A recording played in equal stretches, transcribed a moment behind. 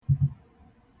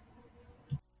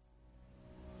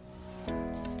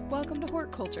Welcome to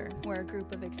Horticulture, where a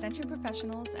group of extension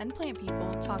professionals and plant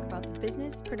people talk about the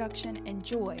business, production, and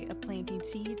joy of planting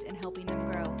seeds and helping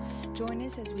them grow. Join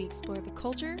us as we explore the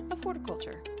culture of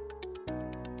horticulture.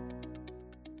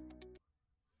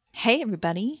 Hey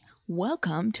everybody,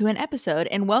 welcome to an episode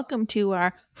and welcome to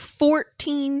our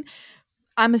 14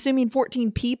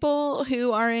 people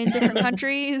who are in different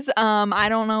countries. I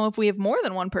don't know if we have more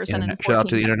than one person in 14 shout out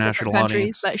to the international countries,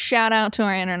 audience. but shout out to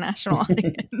our international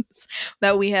audience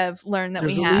that we have learned that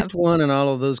There's we at have. least one in all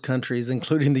of those countries,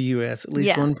 including the U.S. At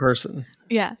least one person.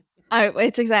 Yeah.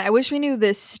 It's exciting. I wish we knew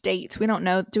the states. We don't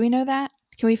know. Do we know that?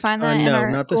 Can we find that? No,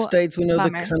 not the states. We know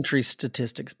bummer. the country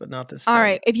statistics, but not the states. All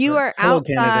right. If you are hello,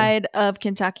 outside Canada. of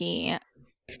Kentucky,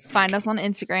 find us on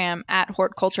Instagram at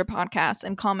Horticulture Podcast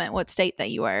and comment what state that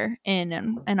you are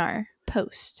in our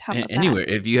post. How about anyway,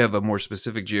 if you have a more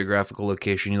specific geographical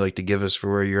location you'd like to give us for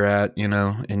where you're at,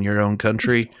 in your own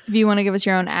country. If you want to give us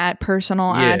your own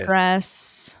personal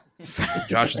address.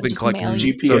 Josh has been Just collecting mail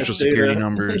GPS social security data.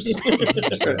 numbers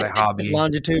just as a hobby.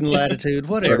 Longitude and latitude,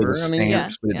 whatever. Started I mean, with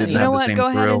stamps, but it didn't You have know the what? same Go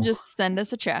ahead thrill. and just send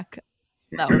us a check.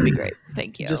 That would be great.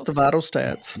 Thank you. just the vital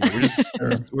stats.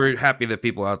 We're happy that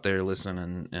people out there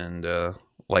listen and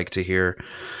like to hear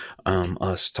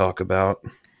us talk about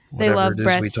whatever love it is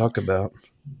Brett's we talk about.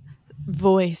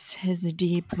 voice, his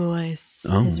deep voice,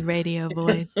 his radio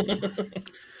voice.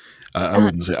 I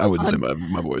wouldn't say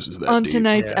my voice is that On deep.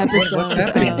 tonight's Yeah. episode What's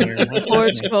happening here? of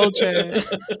Horticulture.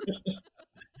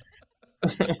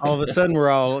 All of a sudden,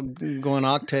 we're all going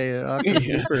octave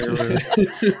deeper.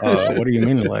 What do you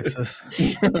mean, Alexis?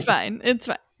 It's fine. It's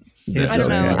fine. It's I don't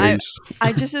know. okay.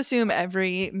 I just assume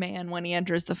every man when he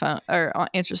enters the phone or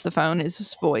answers the phone,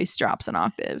 his voice drops an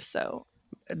octave. So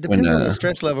It depends When, on the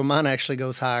stress level. Mine actually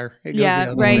goes higher. It goes the yeah,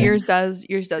 other right. way. Yours does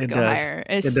go does. higher.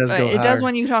 It does go It does higher.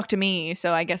 when you talk to me.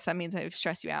 So I guess that means I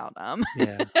stress you out.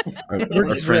 Yeah. Our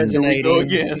It's friend- resonating. Go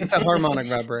again. It's a harmonic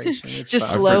vibration. It's Just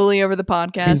fine. slowly over the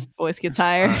podcast, voice gets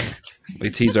higher.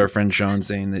 We tease our friend Sean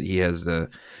saying that he has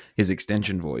his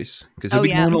extension voice because he'll Oh, be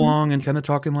yeah. going along and kind of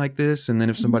talking like this, and then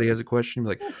if somebody has a question,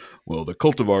 he'll be like, "Well, the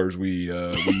cultivars we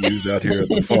use out here at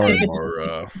the farm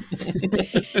are."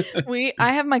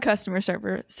 I have my customer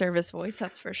service voice.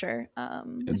 That's for sure. I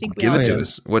think we Give all it do. to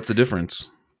us. What's the difference?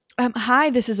 Hi,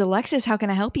 this is Alexis. How can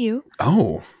I help you?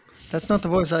 Oh, That's not the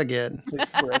voice I get.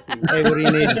 Hey, what do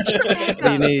you need? What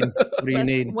do you need? What do you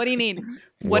need? What do you need?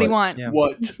 What do you want? Yeah.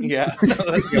 What? Yeah.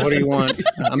 Yeah, what do you want?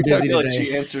 I'm I busy feel like today.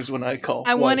 she answers when I call.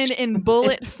 I want What? it in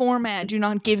bullet format. Do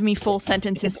not give me full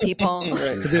sentences, people.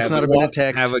 Right. Because it's not a bit of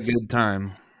text. have a good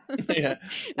time. Yeah.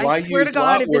 I Why swear to use God,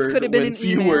 lot if this word could have been when an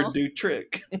few email. word do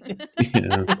trick.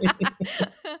 Yeah.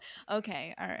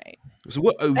 Okay, all right. So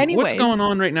what's Anyways. going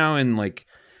on right now in like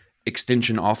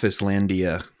extension office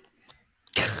landia?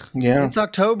 Yeah. It's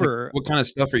October. What kind of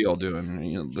stuff are y'all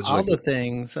doing? There's All like- the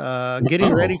things.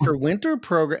 Getting Oh. ready for winter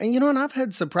program. And and I've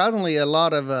had surprisingly a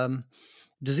lot of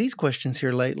disease questions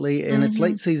here lately, and it's Mhm.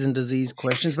 late season disease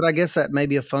questions, but I guess that may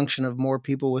be a function of more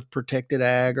people with protected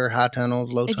ag or high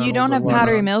tunnels, low If tunnels. you don't or have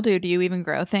powdery whatnot. mildew, do you even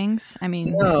grow things? I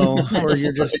mean, No, or that's-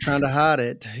 you're just trying to hide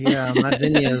it. Yeah, my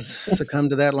zinnias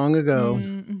succumbed to that long ago.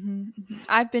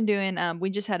 I've been doing. We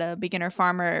just had a beginner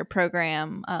farmer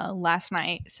program last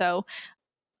night, so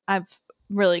I'm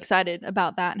really excited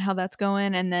about that and how that's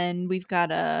going. And then we've got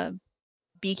a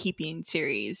beekeeping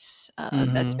series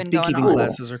that's been going Beekeeping on.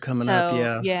 classes are coming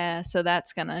up. Yeah. so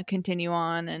that's gonna continue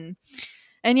on,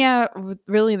 and yeah,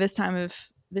 really this time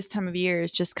of year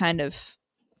is just kind of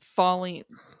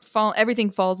everything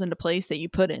falls into place that you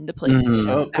put into place. Mhm.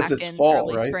 Oh, 'cause back it's in fall,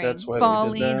 early right? spring. That's why they did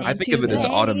Falling that. I think of it into as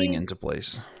autumning place. into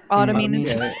place. Autumning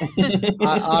into Yeah.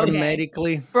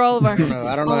 Automatically. for all of our I don't know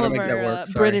how all to of make that our work.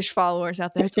 Sorry. British followers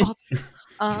out there. It's all.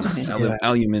 Yeah.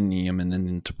 Aluminium and then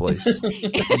into place.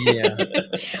 Yeah.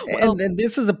 And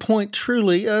this is a point,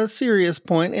 truly a serious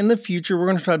point. In the future, we're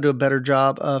going to try to do a better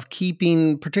job of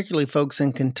keeping particularly folks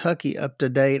in Kentucky up to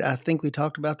date. I think we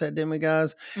talked about that, didn't we,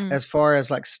 guys? Mm. As far as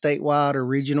like statewide or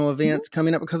regional events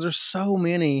coming up, because there's so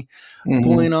many Mhm.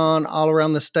 going on all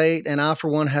around the state. And I, for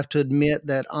one, have to admit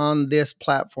that on this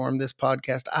platform, this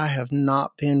podcast, I have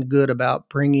not been good about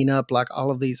bringing up like all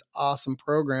of these awesome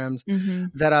programs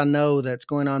Mhm. that I know that's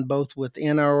going on both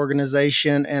within our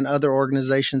organization and other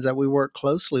organizations that we work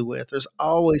closely with. There's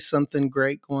always something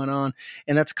great going on.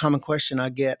 And that's a common question I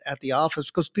get at the office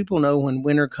because people know when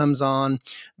winter comes on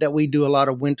that we do a lot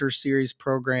of winter series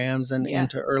programs and Yeah.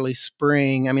 into early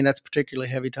spring. I mean, that's particularly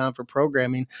heavy time for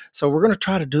programming. So we're going to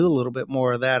try to do a little bit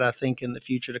more of that, I think, in the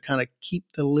future to kind of keep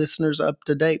the listeners up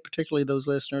to date, particularly those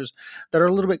listeners that are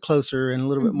a little bit closer and a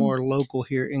little bit Mhm. more local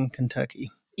here in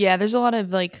Kentucky. Yeah, there's a lot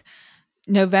of like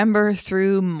November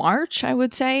through March, I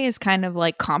would say, is kind of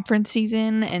like conference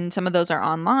season, and some of those are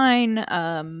online.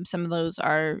 Some of those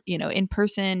are, in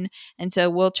person, and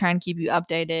so we'll try and keep you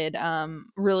updated.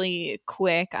 Really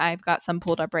quick, I've got some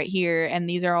pulled up right here, and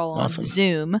these are all Awesome. on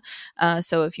Zoom.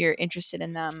 So if you're interested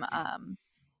in them,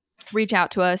 reach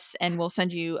out to us, and we'll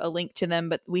send you a link to them.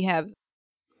 But we have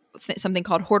something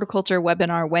called Horticulture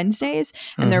Webinar Wednesdays,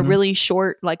 and they're really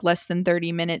short, like less than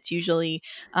 30 minutes usually.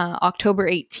 October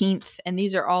 18th, and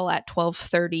these are all at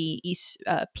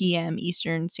 12:30 p.m.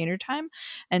 Eastern Standard Time.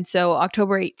 And so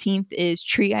October 18th is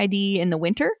Tree ID in the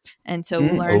winter, and so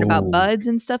we'll learn about buds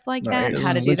and stuff like that, and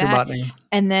how to do Winter that. botany.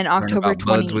 And then Learn October about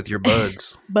buds 20th, with your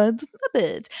buds. buds with my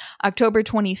buds. October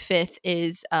 25th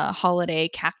is holiday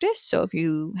cactus. So if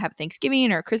you have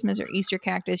Thanksgiving or Christmas or Easter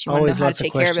cactus, you want to Always know how lots to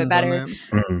of take care of it questions on better.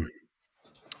 that.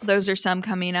 Those are some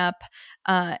coming up.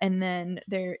 And then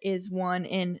there is one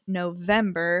in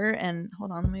November. And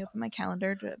hold on, let me open my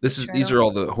calendar. These are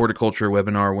all the horticulture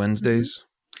webinar Wednesdays.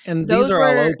 And Those these are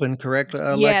all were- open, correct?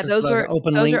 Yeah, Alexis, those like are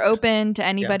open those link. are open to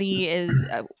anybody is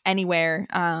anywhere.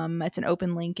 It's an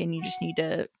open link, and you just need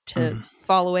to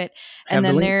follow it. Have And the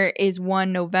then link. there is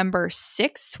one November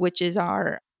 6th, which is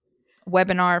our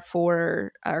webinar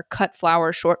for our cut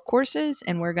flower short courses,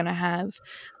 and we're going to have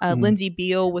Lindsay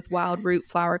Beal with Wild Root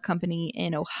Flower Company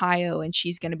in Ohio, and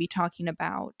she's going to be talking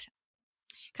about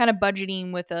kind of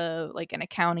budgeting with an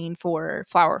accounting for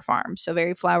flower farms, so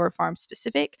very flower farm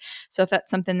specific. So if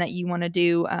that's something that you want to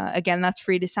do, again, that's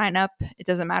free to sign up. It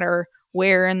doesn't matter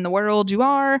where in the world you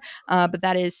are, but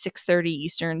that is 6:30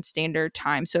 Eastern Standard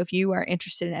Time. So if you are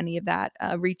interested in any of that,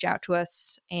 reach out to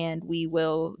us, and we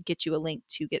will get you a link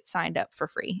to get signed up for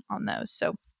free on those.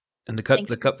 So, and the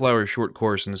thanks. cut flower short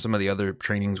course and some of the other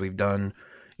trainings we've done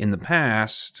in the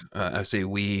past, I say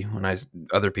we,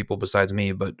 other people besides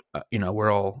me, but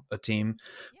we're all a team,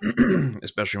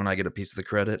 especially when I get a piece of the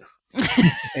credit.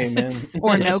 Amen.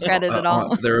 Or no credit at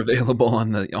all. They're available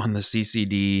on the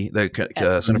CCD,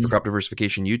 the Center for Crop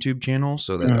Diversification YouTube channel.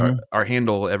 So that our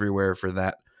handle everywhere for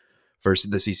that, for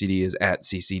the CCD, is at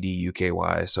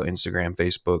CCDUKY. So Instagram,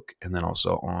 Facebook, and then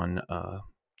also on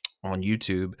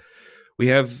YouTube. We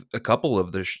have a couple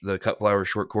of the cut flower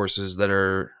short courses that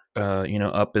are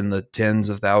up in the tens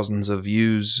of thousands of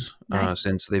views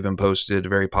since they've been posted.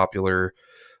 Very popular,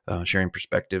 sharing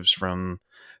perspectives from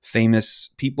famous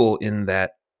people in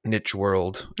that niche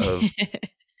world of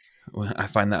I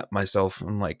find that myself,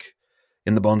 I'm like,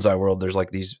 in the bonsai world, there's like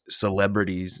these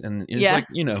celebrities, and it's like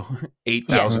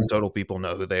 8,000 total people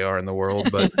know who they are in the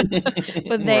world, but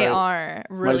they are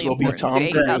really well be important. Tom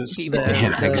 8,000 Cruise. people.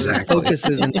 The focus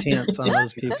is intense on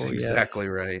those people. that's exactly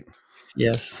right.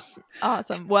 Yes.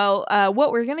 Awesome. Well,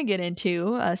 what we're going to get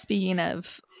into, speaking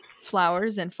of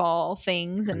flowers and fall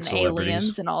things and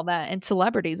aliens and all that, and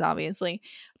celebrities, obviously,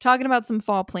 talking about some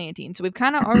fall planting. So we've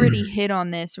kind of already hit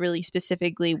on this really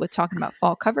specifically with talking about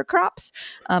fall cover crops,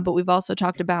 but we've also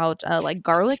talked about like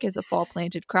garlic as a fall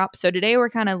planted crop. So today we're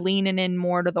kind of leaning in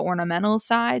more to the ornamental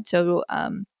side. So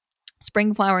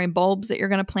spring flowering bulbs that you're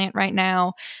going to plant right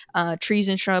now, trees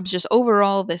and shrubs, just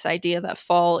overall this idea that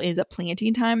fall is a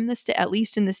planting time in the state, at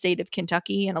least in the state of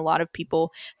Kentucky, and a lot of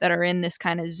people that are in this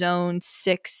kind of zone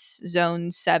 6,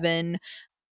 zone 7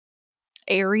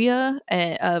 area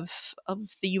of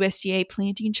the USDA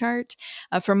planting chart.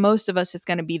 For most of us, it's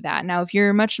going to be that. Now, if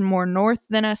you're much more north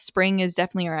than us, spring is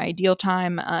definitely our ideal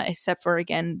time, except for,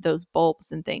 again, those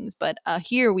bulbs and things. But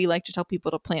here we like to tell people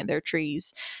to plant their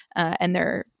trees and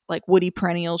their like woody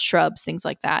perennials, shrubs, things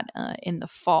like that in the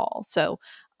fall. So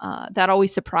that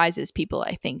always surprises people,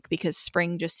 I think, because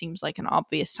spring just seems like an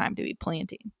obvious time to be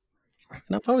planting.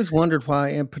 And I've always wondered why,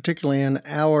 and particularly in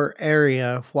our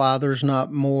area, why there's not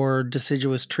more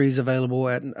deciduous trees available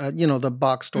at, the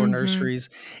box store nurseries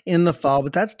in the fall.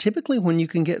 But that's typically when you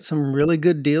can get some really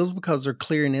good deals because they're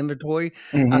clearing inventory.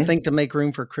 I think to make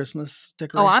room for Christmas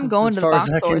decorations. Oh, I'm going to the box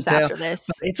stores tell. after this.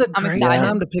 But it's a great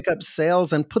time to pick up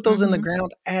sales and put those in the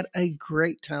ground at a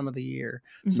great time of the year.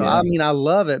 So, I mean, I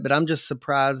love it, but I'm just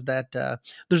surprised that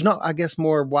there's not, I guess,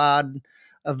 more wide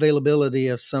availability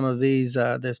of some of these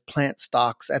this plant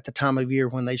stocks at the time of year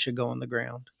when they should go on the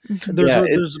ground.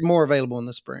 There's more available in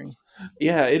the spring.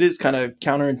 Yeah, it is kind of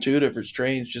counterintuitive or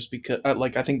strange, just because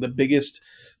I think the biggest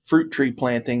fruit tree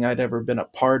planting I'd ever been a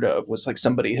part of was like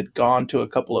somebody had gone to a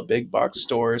couple of big box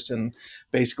stores and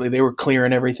basically they were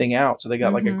clearing everything out. So they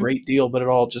got like a great deal, but it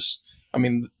all just, I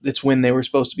mean, it's when they were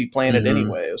supposed to be planted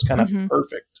anyway. It was kind of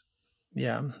perfect.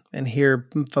 Yeah. And here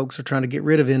folks are trying to get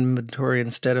rid of inventory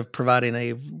instead of providing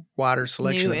a wider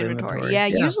selection of inventory. Yeah,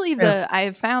 usually I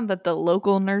have found that the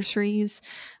local nurseries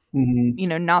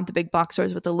not the big box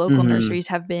stores, but the local nurseries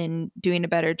have been doing a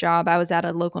better job. I was at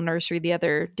a local nursery the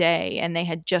other day, and they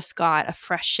had just got a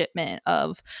fresh shipment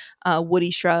of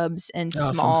woody shrubs and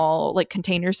small, like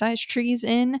container-sized trees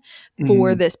in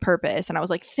for this purpose. And I was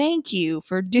like, thank you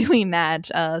for doing that.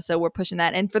 So we're pushing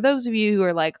that. And for those of you who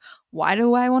are like, why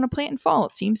do I want to plant in fall?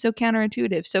 It seems so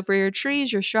counterintuitive. So for your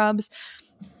trees, your shrubs,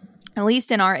 at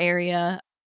least in our area,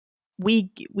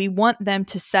 we want them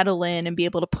to settle in and be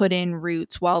able to put in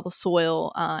roots while the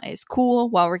soil is cool,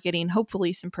 while we're getting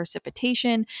hopefully some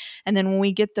precipitation. And then when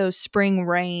we get those spring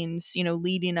rains,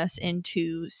 leading us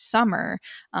into summer,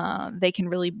 they can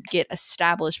really get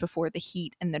established before the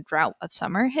heat and the drought of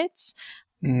summer hits.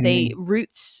 They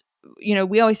roots,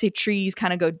 we always say trees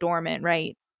kind of go dormant,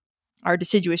 right? Our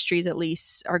deciduous trees at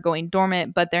least are going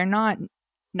dormant, but they're not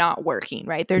working,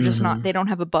 right? They're just not, they don't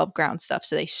have above ground stuff.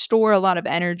 So they store a lot of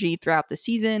energy throughout the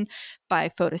season by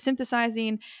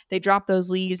photosynthesizing. They drop those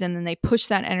leaves and then they push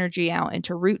that energy out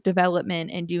into root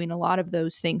development and doing a lot of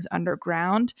those things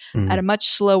underground at a much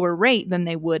slower rate than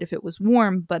they would if it was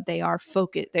warm, but they are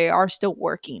focused. They are still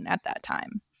working at that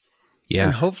time. Yeah.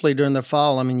 And hopefully during the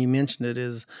fall, I mean, you mentioned it,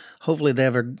 is hopefully they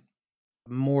have a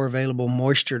more available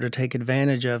moisture to take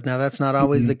advantage of. Now, that's not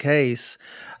always the case.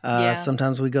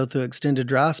 Sometimes we go through extended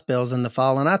dry spells in the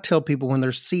fall. And I tell people when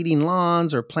they're seeding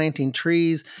lawns or planting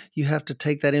trees, you have to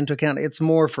take that into account. It's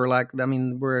more for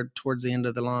we're towards the end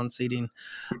of the lawn seeding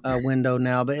window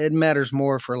now, but it matters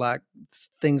more for like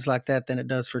things like that than it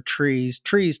does for trees.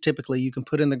 Trees, typically you can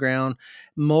put in the ground,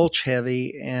 mulch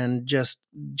heavy, and just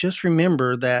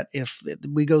remember that if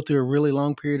we go through a really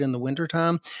long period in the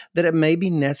wintertime, that it may be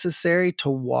necessary to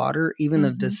water even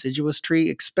a deciduous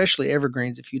tree, especially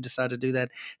evergreens. If you decide to do that,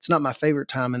 it's not my favorite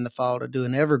time in the fall to do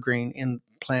an evergreen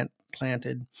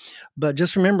planted, but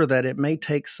just remember that it may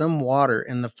take some water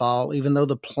in the fall, even though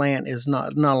the plant is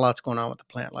not a lot's going on with the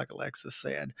plant, like Alexis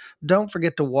said. Don't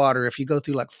forget to water. If you go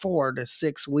through like 4 to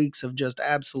 6 weeks of just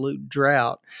absolute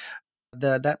drought,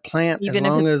 that plant, even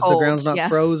as long as the ground's not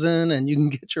frozen and you can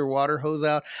get your water hose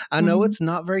out. I know it's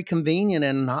not very convenient,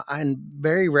 and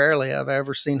very rarely I've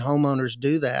ever seen homeowners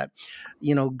do that.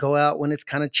 Go out when it's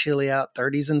kind of chilly out,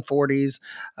 30s and 40s,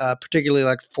 particularly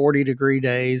like 40-degree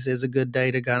days is a good day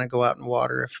to kind of go out and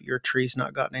water if your tree's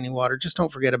not gotten any water. Just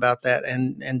don't forget about that,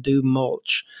 and do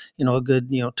mulch, a good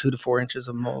 2 to 4 inches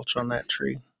of mulch on that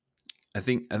tree. I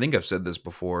think I've said this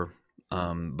before,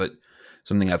 but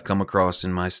something I've come across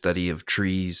in my study of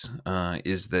trees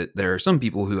is that there are some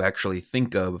people who actually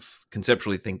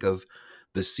conceptually think of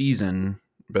the season,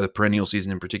 the perennial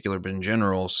season in particular, but in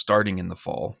general, starting in the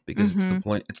fall, because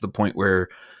it's the point where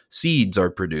seeds are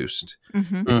produced.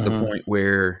 It's the point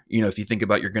where, if you think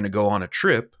about you're going to go on a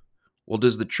trip, well,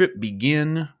 does the trip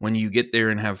begin when you get there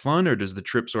and have fun, or does the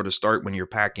trip sort of start when you're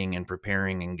packing and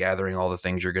preparing and gathering all the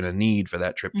things you're going to need for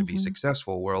that trip to be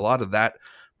successful? Where a lot of that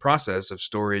process of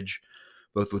storage,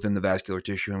 both within the vascular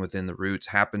tissue and within the roots,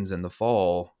 happens in the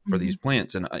fall for these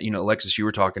plants. And, Alexis, you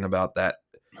were talking about that.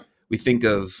 We think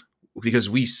of, because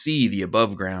we see the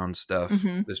above ground stuff,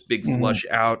 this big flush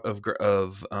out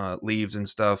of leaves and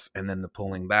stuff, and then the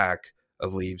pulling back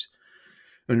of leaves.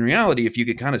 In reality, if you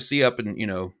could kind of see up and,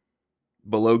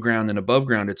 below ground and above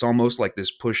ground, it's almost like this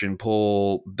push and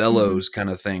pull bellows kind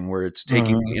of thing, where it's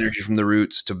taking the energy from the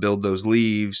roots to build those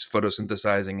leaves,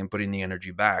 photosynthesizing and putting the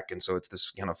energy back. And so it's this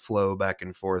kind of flow back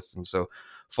and forth. And so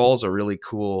fall's a really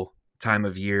cool time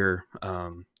of year.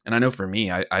 And I know for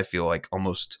me, I feel like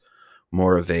almost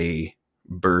more of a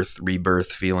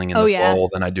rebirth feeling in the fall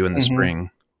than I do in the spring.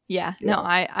 Yeah, no,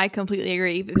 I completely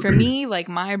agree. For me, like,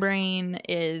 my brain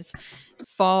is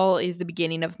fall is the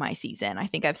beginning of my season. I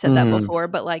think I've said that before,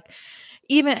 but like,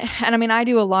 I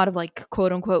do a lot of like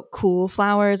quote unquote cool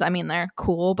flowers. I mean, they're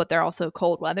cool, but they're also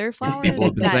cold weather flowers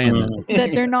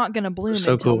that they're not going to bloom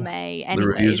until May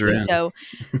anyways. And so,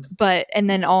 and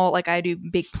then I do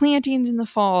big plantings in the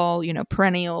fall,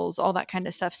 perennials, all that kind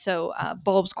of stuff. So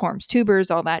bulbs, corms,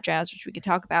 tubers, all that jazz, which we could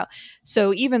talk about.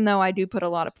 So even though I do put a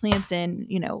lot of plants in,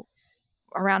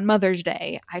 around Mother's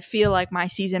Day, I feel like my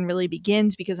season really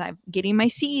begins because I'm getting my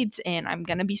seeds and I'm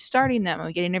going to be starting them.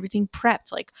 I'm getting everything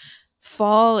prepped. Like,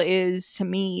 fall is, to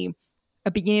me,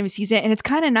 a beginning of a season. And it's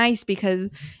kind of nice because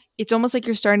it's almost like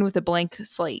you're starting with a blank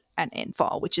slate in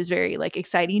fall, which is very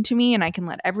exciting to me. And I can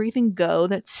let everything go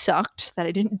that sucked, that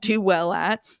I didn't do well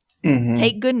at,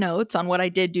 take good notes on what I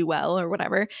did do well or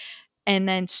whatever, and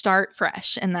then start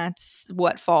fresh. And that's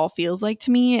what fall feels like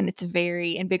to me. And it's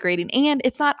very invigorating. And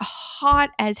it's not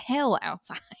hot as hell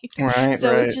outside. Right.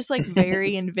 So it's just like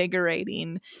very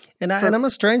invigorating. And I'm a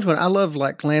strange one. I love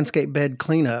like landscape bed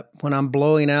cleanup when I'm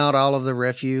blowing out all of the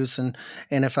refuse and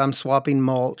if I'm swapping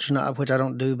mulch, which I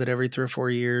don't do, but every 3 or 4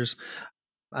 years,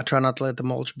 I try not to let the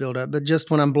mulch build up. But just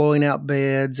when I'm blowing out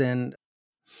beds, and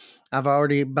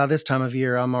by this time of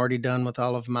year, I'm already done with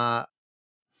all of my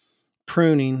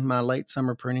pruning, my late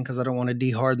summer pruning, because I don't want to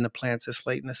deharden the plants this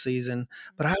late in the season.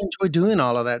 But I enjoy doing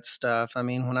all of that stuff. I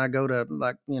mean, when I go to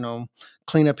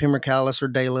clean up Hemerocallis or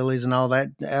daylilies and all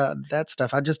that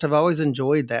stuff, I just have always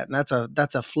enjoyed that. And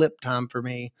that's a flip time for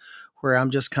me, where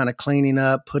I'm just kind of cleaning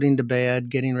up, putting to bed,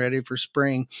 getting ready for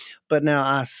spring. But now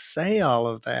I say all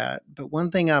of that, but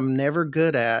one thing I'm never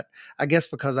good at, I guess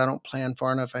because I don't plan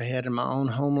far enough ahead in my own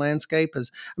home landscape,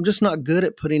 is I'm just not good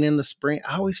at putting in the spring.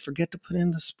 I always forget to put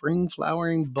in the spring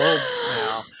flowering bulbs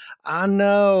now. I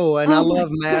know, and I love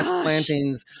mass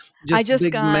plantings. I just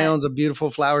big got mounds of beautiful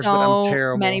flowers, but I'm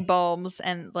terrible. Many bulbs,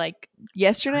 and like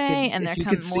yesterday, and they're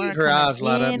coming more. Her eyes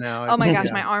light up now. Oh my gosh,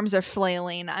 my arms are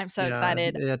flailing. I'm so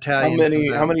excited.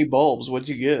 How many bulbs? What'd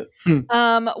you get?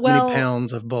 Well, many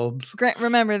pounds of bulbs.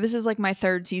 Remember, this is like my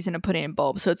 3rd season of putting in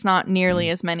bulbs, so it's not nearly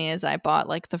as many as I bought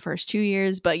like the first 2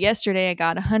 years. But yesterday I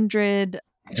got 100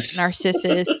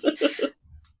 narcissus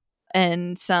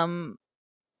and some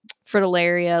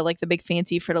fritillaria, like the big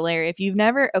fancy fritillaria. If you don't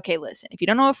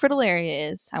know what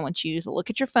fritillaria is, I want you to look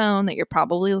at your phone that you're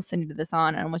probably listening to this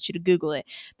on, and I want you to Google it.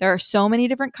 There are so many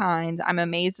different kinds. I'm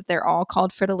amazed that they're all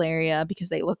called fritillaria because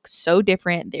they look so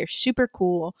different. They're super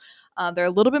cool. They're a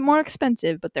little bit more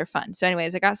expensive, but they're fun. So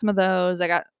anyways, I got some of those. I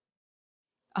got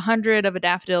 100 of a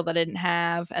daffodil that I didn't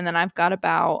have, and then I've got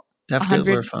about daffodils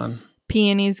are fun.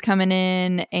 Peonies coming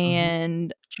in,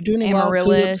 and did you do any amaryllis.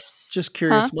 Wild tulips? Just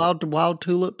curious, wild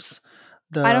tulips.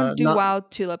 I don't do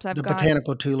wild tulips. I've got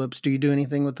botanical tulips. Do you do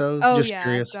anything with those? Oh, just yeah,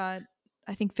 curious. I've got,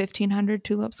 I think 1,500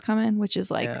 tulips come in, which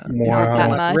is like Wow. not that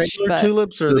much. Regular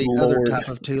tulips or the other type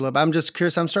of tulip? I'm just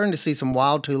curious. I'm starting to see some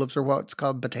wild tulips, or what's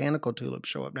called botanical tulips,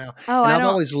 show up now. Oh, and I've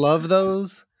always loved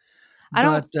those. I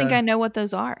don't think I know what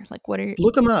those are. Like, what are?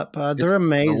 Look them up. They're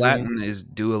amazing. The Latin is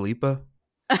Dua Lipa.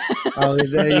 Oh,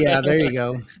 yeah, there you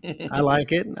go. I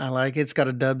like it. It's got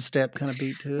a dubstep kind of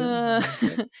beat to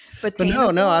it. But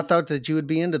no, I thought that you would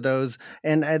be into those.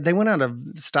 And they went out of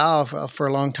style for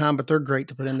a long time, but they're great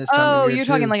to put in this time of year. Oh, you're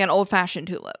talking like an old-fashioned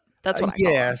tulip. That's what I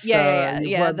call them.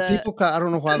 Yeah. People I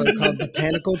don't know why they're called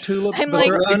botanical tulips. I'm but like,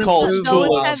 they're tulips.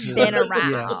 Those have been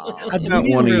around. Not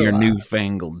one of your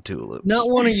newfangled tulips.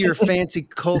 Not one of your fancy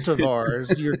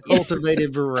cultivars, your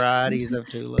cultivated varieties of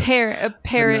tulips.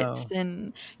 Parrots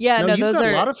and you've those got are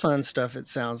a lot of fun stuff. It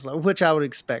sounds like, which I would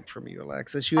expect from you,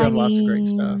 Alexis. You have lots of great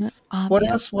stuff.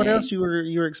 Obviously. What else you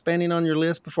were expanding on your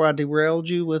list before I derailed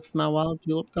you with my wild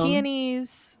tulip?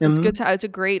 Peonies. It's good. It's a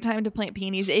great time to plant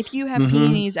peonies. If you have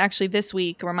peonies, actually, this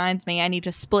week reminds me I need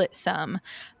to split some.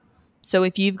 So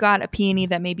if you've got a peony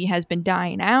that maybe has been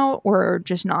dying out or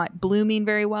just not blooming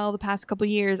very well the past couple of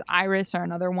years, iris are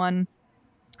another one.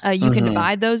 You can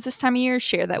divide those this time of year,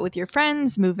 share that with your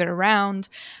friends, move it around.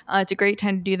 It's a great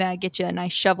time to do that. Get you a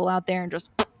nice shovel out there and just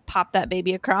pop that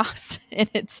baby across,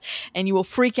 and you will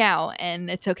freak out, and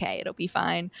it's okay. It'll be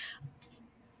fine.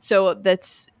 So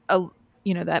that's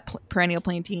that perennial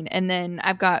planting. And then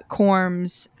I've got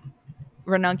corms,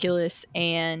 ranunculus,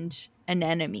 and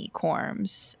anemone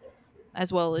corms,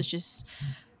 as well as just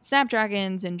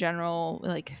snapdragons in general,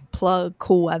 like plug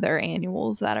cool weather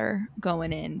annuals that are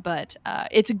going in. But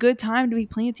it's a good time to be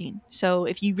planting. So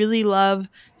if you really love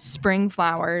spring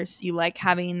flowers, you like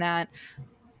having that,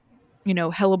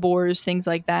 hellebores, things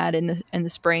like that in the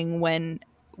spring when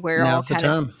we're all kind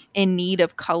of in need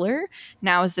of color,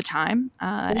 now is the time.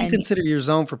 What do you consider your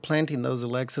zone for planting those,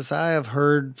 Alexis? I have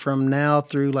heard from now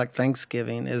through like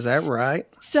Thanksgiving. Is that right?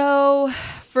 So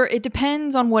it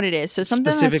depends on what it is. So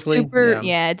something that's super,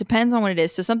 it depends on what it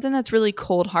is. So something that's really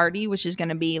cold hardy, which is going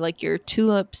to be like your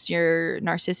tulips, your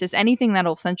narcissus, anything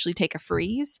that'll essentially take a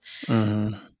freeze.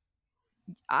 Mm-hmm.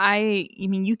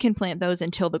 You can plant those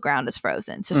until the ground is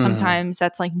frozen. So sometimes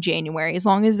that's like January, as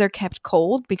long as they're kept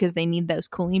cold, because they need those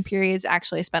cooling periods.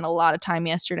 Actually, I spent a lot of time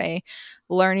yesterday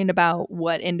learning about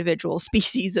what individual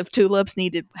species of tulips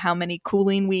needed how many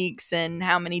cooling weeks and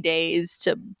how many days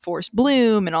to force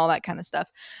bloom and all that kind of stuff.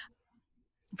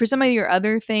 For some of your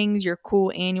other things, your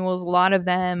cool annuals, a lot of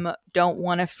them don't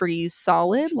want to freeze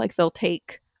solid. Like they'll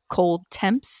take cold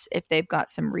temps if they've got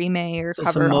some remay or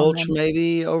cover some mulch on them.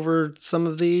 Maybe over some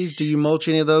of these. Do you mulch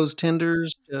any of those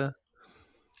tenders?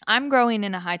 I'm growing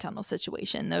in a high tunnel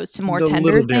situation. Those more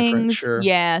tender things, sure.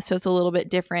 yeah. So it's a little bit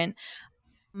different.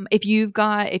 If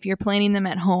you're planting them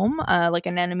at home, like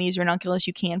anemones, ranunculus,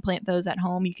 you can plant those at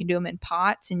home. You can do them in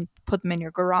pots and put them in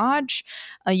your garage.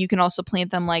 You can also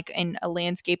plant them like in a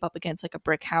landscape up against like a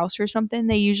brick house or something.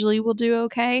 They usually will do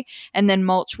okay. And then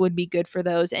mulch would be good for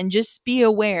those. And just be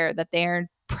aware that they're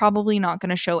probably not going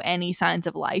to show any signs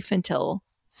of life until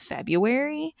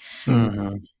February.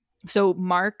 Mm-hmm. So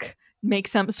make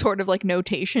some sort of like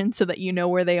notation so that you know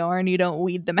where they are and you don't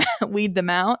weed them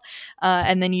out.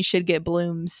 And then you should get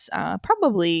blooms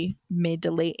probably mid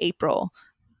to late April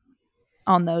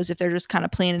on those if they're just kind of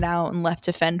planted out and left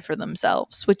to fend for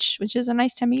themselves, which is a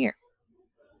nice time of year.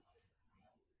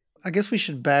 I guess we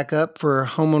should back up for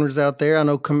homeowners out there. I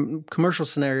know commercial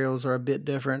scenarios are a bit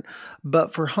different,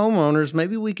 but for homeowners,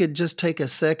 maybe we could just take a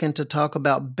second to talk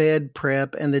about bed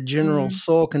prep and the general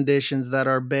soil conditions that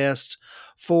are best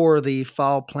for the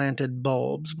fall planted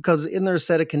bulbs, because in there a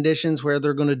set of conditions where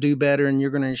they're going to do better and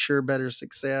you're going to ensure better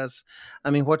success.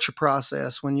 I mean, what's your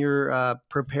process when you're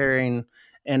preparing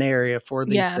an area for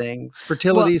these things?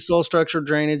 Fertility, soil structure,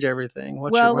 drainage, everything.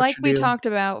 What's your we deal? Talked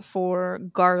about for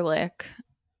garlic,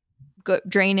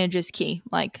 drainage is key.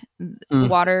 Like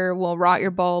water will rot your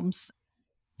bulbs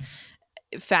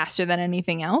faster than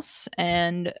anything else.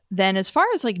 And then as far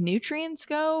as like nutrients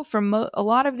go, from a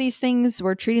lot of these things,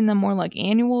 we're treating them more like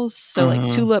annuals. So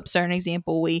like tulips are an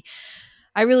example.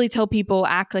 I really tell people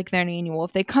act like they're an annual.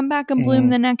 If they come back and bloom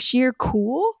the next year,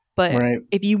 cool. But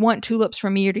if you want tulips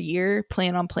from year to year,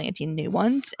 plan on planting new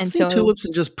ones. And so tulips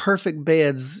in just perfect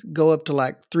beds go up to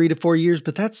like 3 to 4 years,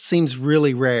 but that seems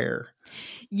really rare.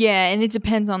 Yeah, and it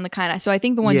depends on the kind of. So I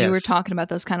think the ones you were talking about,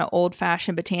 those kind of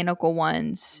old-fashioned botanical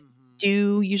ones,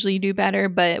 do usually do better.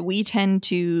 But we tend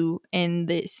to, in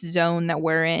this zone that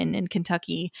we're in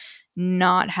Kentucky,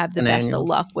 not have the best of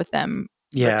luck with them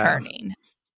returning,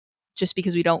 just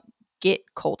because we don't get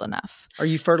cold enough. Are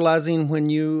you fertilizing when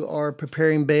you are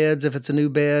preparing beds, if it's a new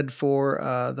bed for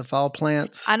the fall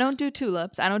plants? I don't do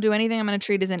tulips. I don't do anything I'm going to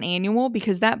treat as an annual,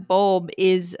 because that bulb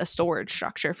is a storage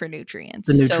structure for nutrients.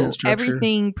 The nutrient structure.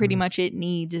 Everything pretty much it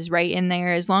needs is right in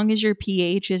there. As long as your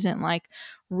pH isn't like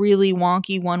really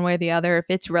wonky one way or the other, if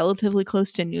it's relatively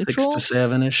close to neutral, 6 to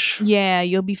 7-ish. Yeah,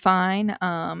 you'll be fine.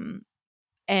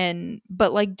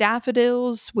 But like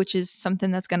daffodils, which is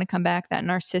something that's going to come back, that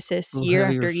narcissus year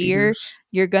after year,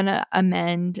 you're going to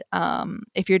amend.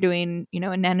 If you're doing,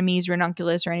 anemones,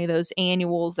 ranunculus, or any of those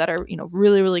annuals that are,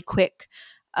 really, really quick,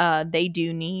 they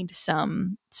do need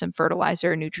some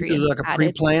fertilizer, nutrients. Like a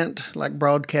pre-plant, like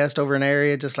broadcast over an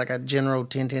area, just like a general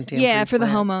 10-10-10. Yeah, for the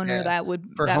homeowner,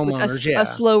 a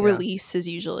slow release is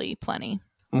usually plenty.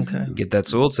 Okay. Get that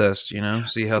soil test,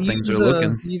 see how things are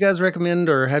looking. You guys recommend,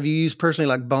 or have you used personally,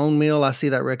 like bone meal? I see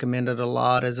that recommended a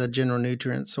lot as a general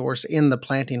nutrient source in the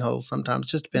planting hole sometimes.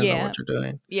 Just depends on what you're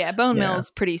doing. Yeah, bone meal is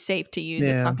pretty safe to use.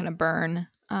 It's not going to burn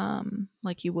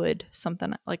like you would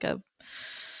something like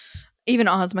even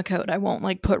Osmocote. I won't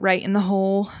like put right in the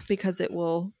hole because it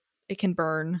can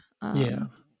burn. And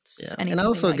I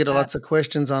also get lots of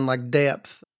questions on like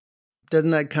depth.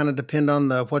 Doesn't that kind of depend on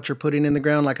what you're putting in the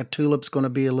ground? Like a tulip's going to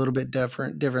be a little bit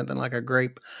different than like a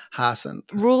grape hyacinth.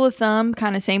 Rule of thumb,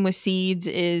 kind of same with seeds,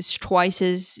 is twice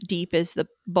as deep as the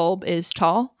bulb is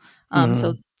tall.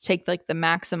 So take like the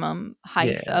maximum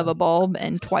height of a bulb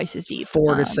and twice as deep.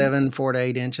 4 to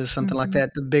 8 inches, something like that.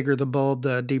 The bigger the bulb,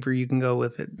 the deeper you can go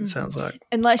with it. It sounds like.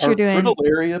 Unless you're doing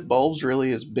fritillaria bulbs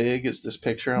really as big as this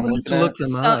picture I'm looking at. Look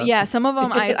them up. Yeah, some of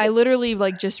them I literally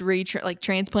like just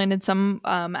transplanted some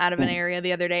out of an area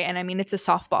the other day, and I mean it's a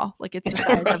softball, like it's the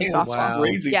size of a softball. Wow.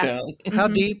 Crazy town. How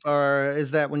deep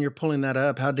is that when you're pulling that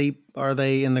up? How deep are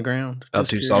they in the ground? Up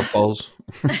to softballs.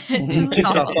 Two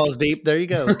softballs deep. There you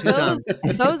go.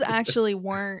 Those actually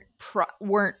weren't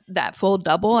that full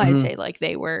double. I'd say like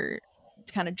they were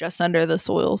kind of just under the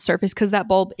soil surface, because that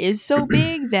bulb is so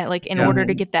big that like in order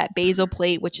to get that basal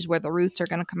plate, which is where the roots are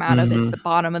going to come out of, it's the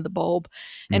bottom of the bulb.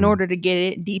 In order to get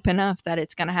it deep enough that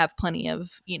it's going to have plenty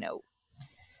of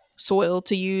soil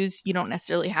to use, you don't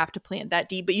necessarily have to plant that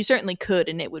deep, but you certainly could,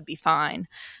 and it would be fine.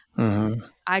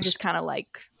 I just kind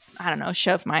of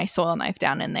shove my soil knife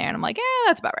down in there, and I'm like,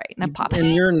 that's about right. And I pop it.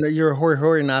 And your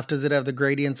hori knife, does it have the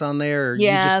gradients on there? Or you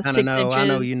just kind of know? Inches. I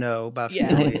know you know by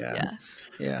feel.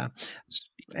 Yeah.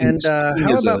 And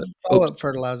how about follow-up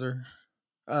fertilizer?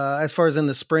 As far as in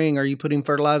the spring, are you putting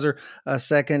fertilizer a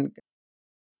second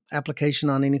application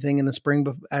on anything in the spring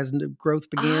as growth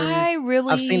begins?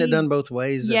 I've seen it done both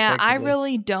ways. Yeah, I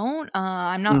really don't.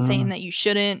 I'm not saying that you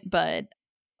shouldn't, but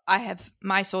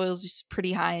my soil's just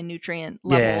pretty high in nutrient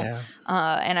level.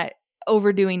 And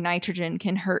overdoing nitrogen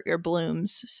can hurt your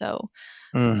blooms. So,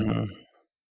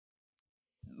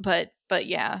 but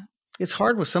yeah. It's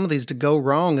hard with some of these to go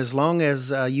wrong as long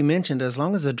as you mentioned, as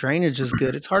long as the drainage is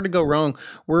good. It's hard to go wrong.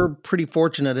 We're pretty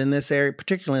fortunate in this area,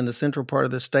 particularly in the central part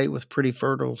of the state with pretty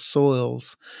fertile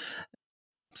soils.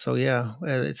 So, yeah,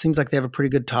 it seems like they have a pretty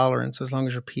good tolerance as long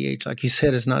as your pH, like you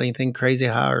said, is not anything crazy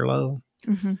high or low.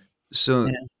 Mm-hmm. So,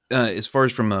 as far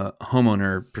as from a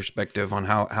homeowner perspective on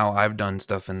how I've done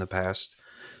stuff in the past,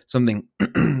 something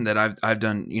that I've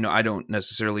done, I don't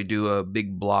necessarily do a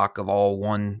big block of all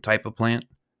one type of plant.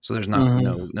 So there's not,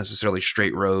 necessarily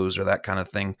straight rows or that kind of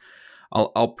thing.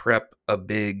 I'll prep a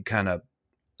big kind of,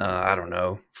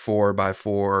 4x4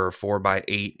 or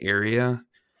 4x8 area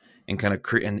and kind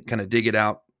of dig it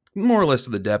out more or less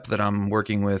to the depth that I'm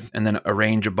working with, and then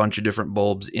arrange a bunch of different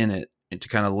bulbs in it to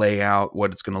kind of lay out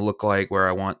what it's going to look like, where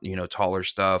I want, taller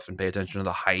stuff, and pay attention to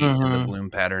the height and the bloom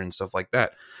pattern and stuff like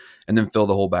that. And then fill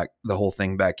the whole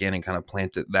thing back in and kind of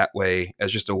plant it that way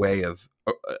as just a way of,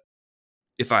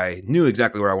 if I knew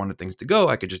exactly where I wanted things to go,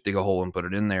 I could just dig a hole and put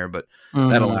it in there. But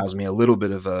that allows me a little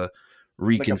bit of a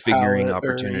reconfiguring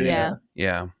opportunity.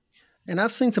 Yeah. And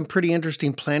I've seen some pretty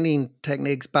interesting planting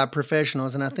techniques by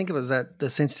professionals, and I think it was at the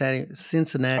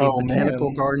Cincinnati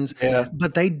Botanical Gardens. Yeah.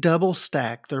 But they double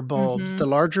stack their bulbs. The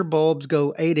larger bulbs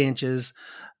go 8 inches.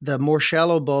 The more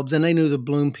shallow bulbs, and they knew the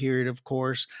bloom period, of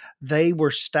course, they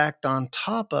were stacked on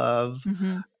top of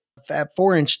at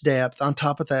 4-inch depth on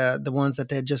top of the ones that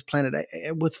they had just planted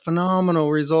with phenomenal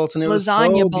results. And it was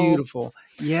so beautiful.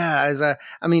 Yeah.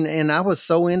 And I was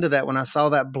so into that when I saw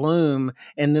that bloom,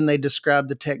 and then they described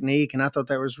the technique, and I thought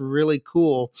that was really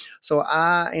cool. So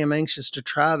I am anxious to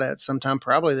try that sometime,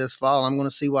 probably this fall. I'm going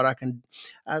to see what I can.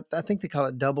 I think they call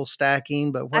it double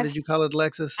stacking, but what did you call it,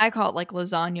 Alexis? I call it like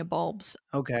lasagna bulbs.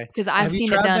 Okay. Because I've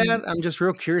seen it done. That? I'm just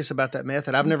real curious about that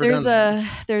method. I've never done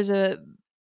that. There's a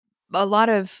lot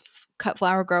of cut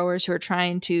flower growers who are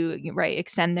trying to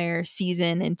extend their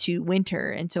season into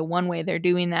winter. And so one way they're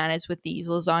doing that is with these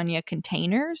lasagna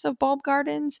containers of bulb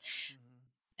gardens.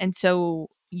 And so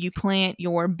you plant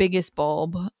your biggest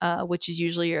bulb, which is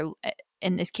usually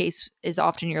in this case is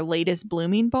often your latest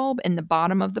blooming bulb, in the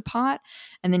bottom of the pot.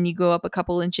 And then you go up a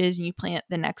couple inches and you plant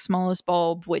the next smallest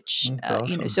bulb, which,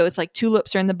 awesome. So it's like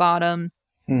tulips are in the bottom.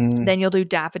 Then you'll do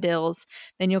daffodils.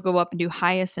 Then you'll go up and do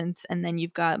hyacinths. And then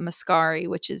you've got muscari,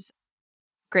 which is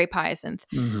grape hyacinth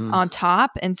on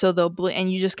top. And so they'll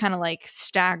and you just kind of like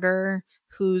stagger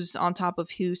who's on top of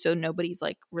who, so nobody's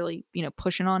like really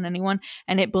pushing on anyone,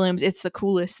 and it blooms. It's the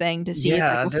coolest thing to see.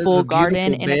 Like a full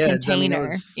garden in a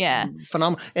container.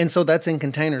 Phenomenal. And so that's in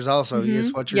containers also,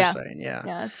 is what you're saying. Yeah,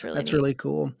 that's neat. Really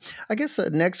cool. I guess the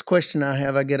next question I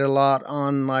have, I get a lot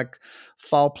on like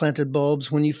fall planted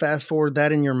bulbs. When you fast forward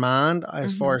that in your mind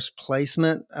as far as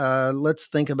placement, let's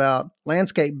think about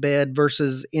landscape bed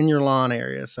versus in your lawn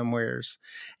area somewheres.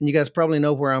 And you guys probably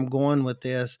know where I'm going with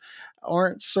this.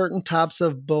 Aren't certain types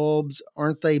of bulbs,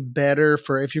 aren't they better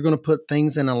for if you're going to put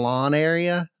things in a lawn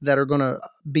area that are going to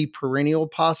be perennial,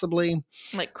 possibly?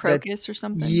 Like crocus or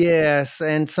something? Yes.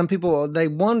 And some people,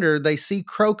 they see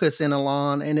crocus in a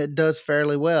lawn and it does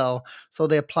fairly well. So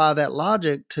they apply that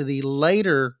logic to the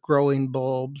later growing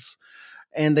bulbs,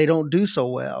 and they don't do so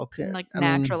well. Like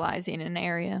naturalizing an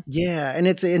area. Yeah. And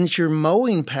it's your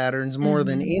mowing patterns more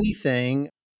than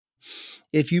anything.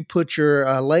 If you put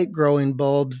your late growing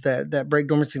bulbs that break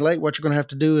dormancy late, what you're going to have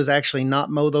to do is actually not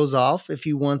mow those off if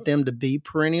you want them to be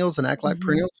perennials and act like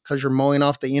perennials, because you're mowing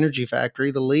off the energy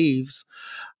factory, the leaves.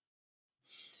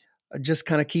 Just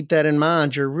kind of keep that in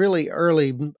mind. Your really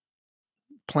early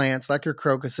plants, like your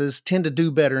crocuses, tend to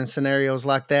do better in scenarios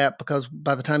like that, because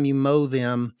by the time you mow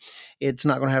them, it's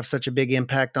not going to have such a big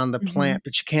impact on the plant.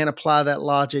 But you can't apply that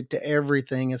logic to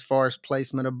everything as far as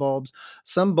placement of bulbs.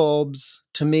 Some bulbs,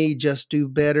 to me, just do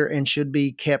better and should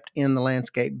be kept in the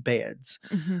landscape beds.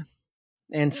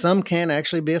 And some can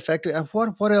actually be effective.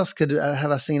 What else could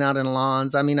have I seen out in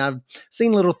lawns? I mean, I've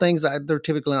seen little things that they're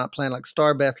typically not planted, like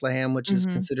Star Bethlehem, which is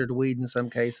considered a weed in some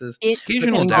cases.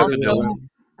 Occasional daffodil.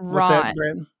 What's that,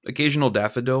 Brett? Occasional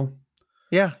daffodil.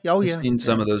 Yeah. Oh, yeah. I've seen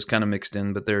some of those kind of mixed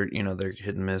in, but they're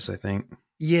hit and miss, I think.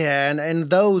 Yeah, and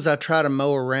those I try to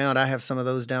mow around. I have some of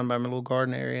those down by my little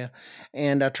garden area,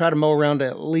 and I try to mow around to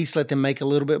at least let them make a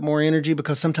little bit more energy,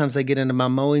 because sometimes they get into my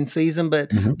mowing season.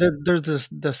 But there's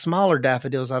the smaller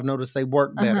daffodils I've noticed they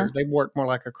work better. They work more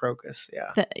like a crocus.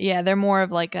 Yeah, they're more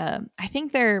of like I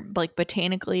think they're like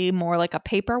botanically more like a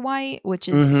paper white, which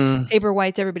is paper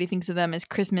whites. Everybody thinks of them as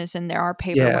Christmas, and there are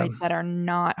paper whites that are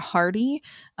not hardy,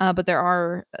 but they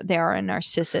are a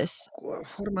narcissus.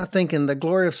 What am I thinking? The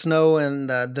Glory of Snow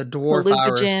and the dwarf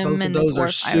iris, both of those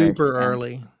are super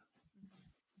early.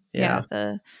 Yeah.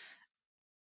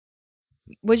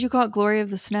 What'd you call it? Glory of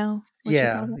the Snow?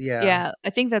 Yeah. I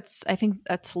think that's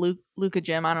Luca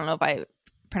Jim. I don't know if I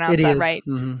pronounced It that is. right.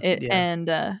 Mhm. It Yeah.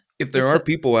 and If there are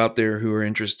people out there who are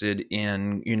interested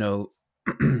in,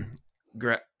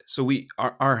 so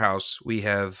our house, we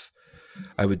have,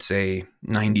 I would say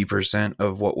 90%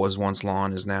 of what was once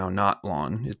lawn is now not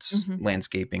lawn. It's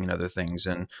landscaping and other things.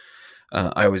 And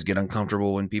I always get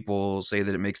uncomfortable when people say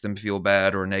that it makes them feel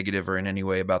bad or negative or in any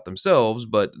way about themselves,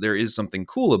 but there is something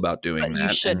cool about doing that. You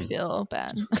should feel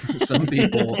bad. Some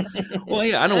people, well,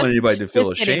 yeah, I don't want anybody to feel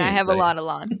Just ashamed. kidding, I have a lot of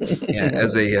lawn. Yeah,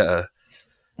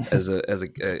 as a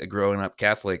growing up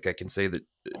Catholic, I can say that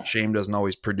shame doesn't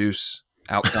always produce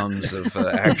outcomes of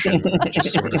action.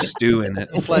 Just sort of stew in it.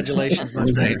 Flagellation's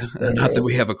much better. Not that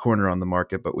we have a corner on the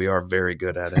market, but we are very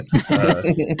good at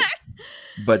it.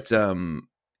 But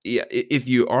yeah, if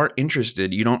you are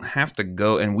interested, you don't have to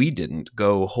go, and we didn't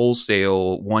go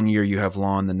wholesale. One year you have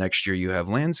lawn, the next year you have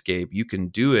landscape. You can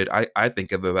do it. I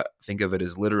think of it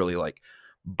as literally like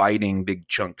biting big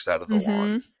chunks out of the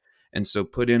lawn. And so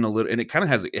put in a little, and it kind of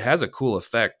has a cool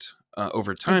effect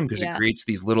over time because it creates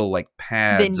these little like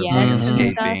pads of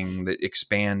landscaping that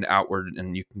expand outward,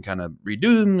 and you can kind of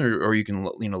redo them or you can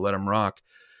let them rock.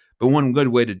 But one good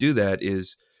way to do that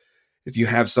is if you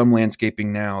have some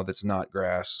landscaping now that's not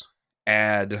grass,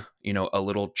 add a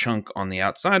little chunk on the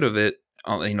outside of it,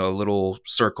 a little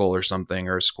circle or something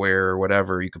or a square or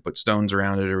whatever. You could put stones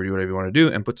around it or do whatever you want to do,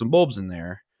 and put some bulbs in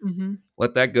there.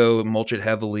 Let that go, mulch it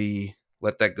heavily.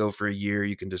 Let that go for a year.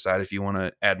 You can decide if you want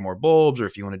to add more bulbs or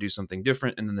if you want to do something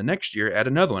different. And then the next year, add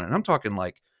another one. And I'm talking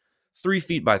like 3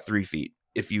 feet by 3 feet.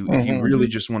 If you really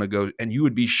just want to go, and you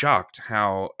would be shocked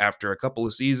how after a couple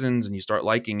of seasons and you start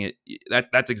liking it,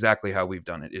 that's exactly how we've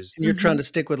done it. Is you're trying to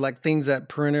stick with like things that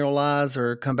perennialize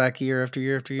or come back year after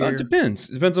year after year? It depends.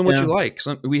 It depends on what you like.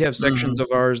 We have sections of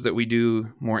ours that we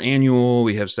do more annual.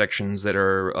 We have sections that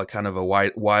are a kind of a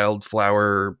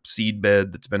wildflower seed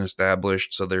bed that's been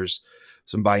established. So there's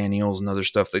some biennials and other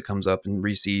stuff that comes up and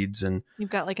reseeds, and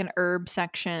you've got like an herb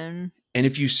section. And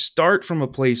if you start from a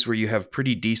place where you have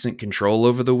pretty decent control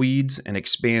over the weeds and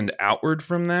expand outward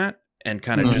from that and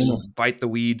kind of just fight the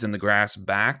weeds and the grass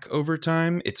back over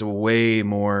time, it's a way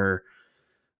more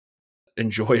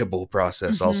enjoyable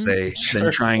process, I'll say,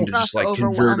 than trying to just like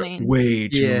convert way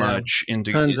too much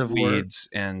into weeds.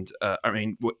 And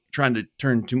trying to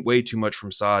turn way too much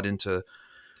from sod into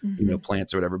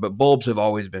plants or whatever. But bulbs have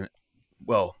always been,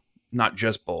 well, not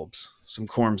just bulbs, some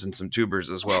corms and some tubers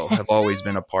as well have always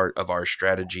been a part of our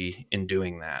strategy in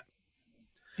doing that.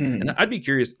 And I'd be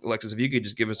curious, Alexis, if you could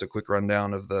just give us a quick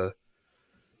rundown of the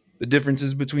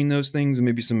differences between those things and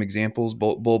maybe some examples.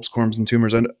 Bulbs, corms, and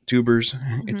tubers.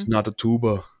 It's not a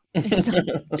tuba.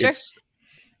 It's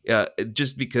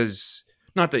just because,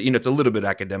 not that, it's a little bit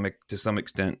academic to some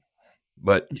extent,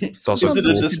 but it's also is it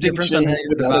a distinction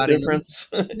without a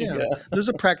difference? There's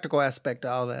a practical aspect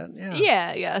to all that.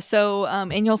 Yeah. So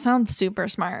and you'll sound super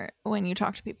smart when you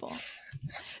talk to people.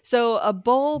 So a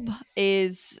bulb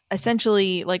is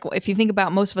essentially like, if you think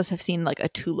about, most of us have seen like a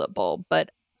tulip bulb, but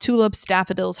tulips,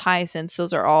 daffodils, hyacinths,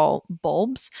 those are all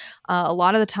bulbs. A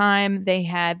lot of the time they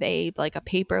have a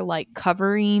paper like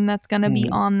covering that's going to be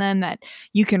on them that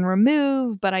you can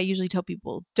remove, but I usually tell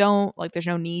people don't, like there's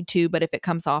no need to, but if it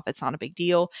comes off, it's not a big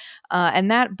deal.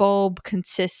 And that bulb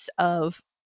consists of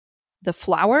the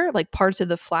flower, like parts of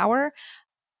the flower,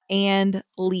 and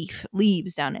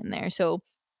leaves down in there. So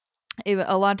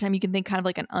a lot of time you can think kind of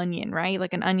like an onion, right?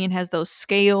 Like an onion has those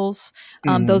scales.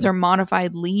 Those are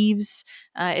modified leaves.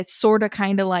 It's sort of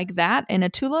kind of like that in a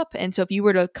tulip. And so if you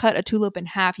were to cut a tulip in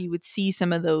half, you would see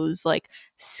some of those like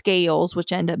scales,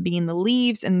 which end up being the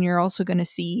leaves. And you're also going to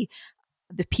see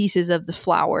the pieces of the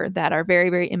flower that are very,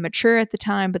 very immature at the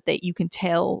time, but that you can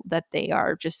tell that they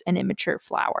are just an immature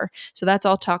flower. So that's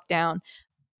all tucked down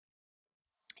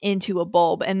into a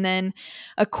bulb. And then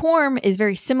a corm is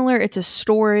very similar. It's a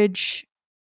storage,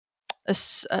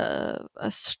 what's the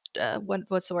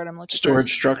word I'm looking for?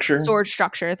 Storage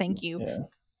structure. Thank you. Yeah.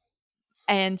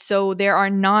 And so there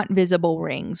are not visible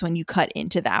rings when you cut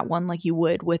into that one like you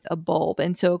would with a bulb.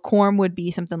 And so a corm would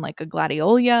be something like a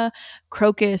gladiola,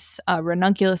 crocus,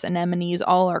 ranunculus, anemones,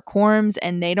 all are corms,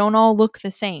 and they don't all look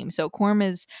the same. So corm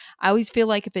is, I always feel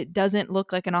like if it doesn't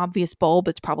look like an obvious bulb,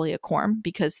 it's probably a corm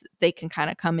because they can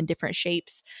kind of come in different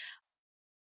shapes.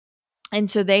 And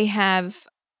so they have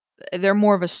they're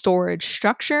more of a storage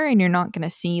structure, and you're not going to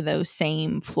see those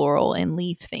same floral and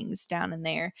leaf things down in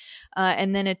there.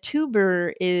 And then a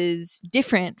tuber is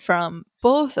different from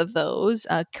both of those.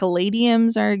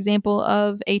 Caladiums are example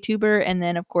of a tuber, and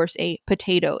then of course a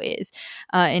potato is,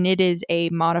 and it is a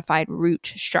modified root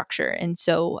structure. And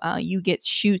so you get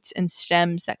shoots and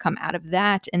stems that come out of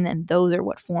that, and then those are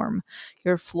what form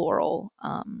your floral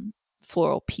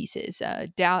pieces.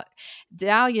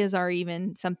 Dahlias are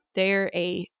even they're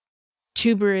a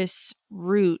tuberous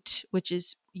root, which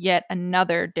is yet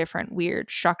another different weird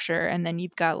structure. And then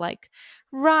you've got like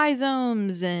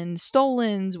rhizomes and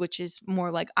stolons, which is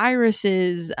more like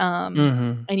irises.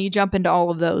 And you jump into all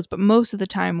of those. But most of the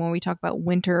time when we talk about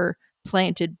winter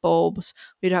planted bulbs,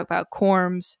 we talk about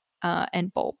corms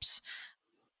and bulbs.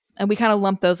 And we kind of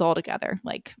lump those all together.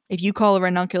 Like, if you call a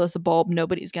ranunculus a bulb,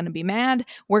 nobody's going to be mad.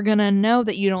 We're going to know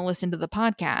that you don't listen to the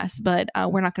podcast, but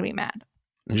we're not going to be mad.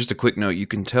 And just a quick note, you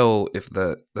can tell if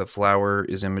the flower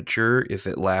is immature if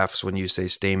it laughs when you say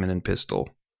stamen and pistil.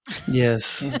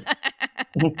 Yes.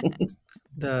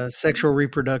 The sexual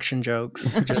reproduction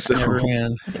jokes just never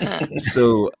end.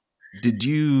 So did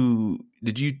you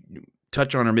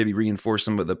touch on or maybe reinforce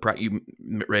some of the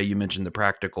Ray, you mentioned the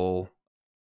practical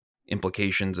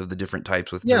implications of the different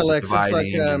types with Lex, it's like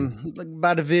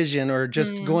by division or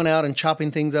just going out and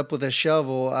chopping things up with a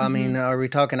shovel. I mean, are we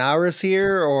talking iris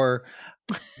here, or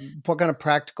what kind of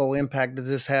practical impact does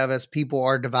this have as people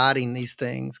are dividing these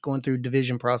things, going through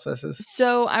division processes?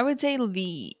 So I would say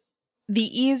the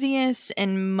easiest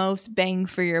and most bang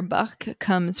for your buck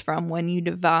comes from when you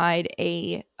divide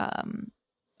a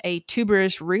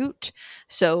tuberous root.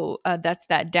 So that's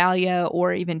that dahlia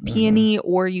or even peony,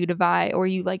 or you divide, or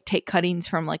you like take cuttings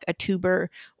from like a tuber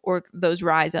or those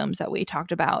rhizomes that we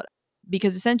talked about,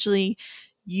 because essentially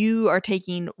you are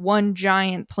taking one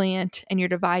giant plant and you're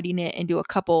dividing it into a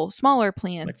couple smaller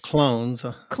plants, like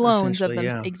clones of them.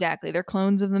 Yeah. Exactly. They're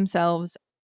clones of themselves.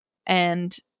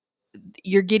 And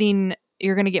you're going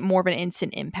to get more of an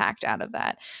instant impact out of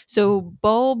that. So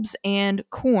bulbs and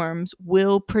corms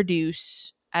will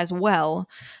produce as well.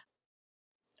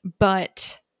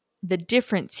 But the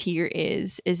difference here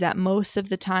is that most of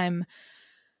the time,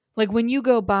 like when you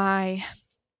go buy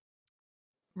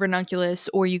ranunculus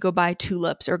or you go buy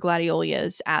tulips or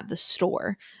gladiolus at the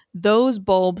store, those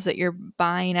bulbs that you're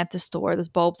buying at the store, those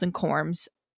bulbs and corms,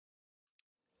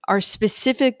 are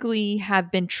specifically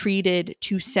have been treated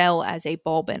to sell as a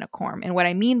bulb and a corm. And what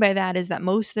I mean by that is that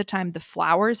most of the time the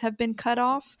flowers have been cut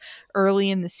off early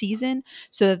in the season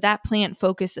so that plant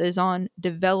focuses on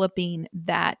developing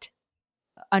that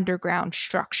underground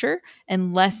structure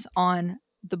and less on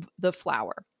the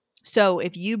flower. So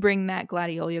if you bring that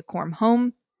Gladiolus corm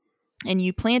home and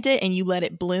you plant it and you let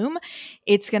it bloom,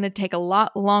 it's going to take a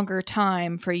lot longer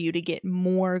time for you to get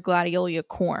more Gladiolus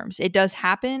corms. It does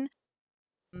happen.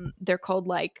 They're called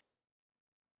like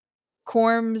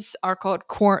corms are called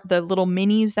the little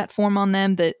minis that form on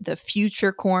them. The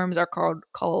future corms are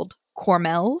called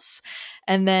cormels,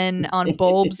 and then on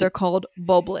bulbs they're called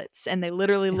bulblets, and they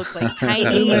literally look like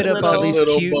tiny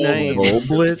little cute names.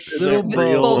 Bulblets, little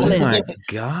bulblets. Oh my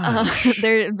gosh,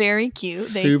 they're very cute.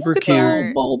 Super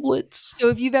cute bulblets. So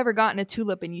if you've ever gotten a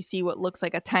tulip and you see what looks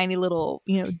like a tiny little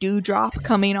dewdrop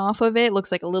coming off of it,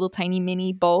 looks like a little tiny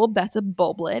mini bulb, that's a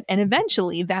bulblet, and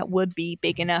eventually that would be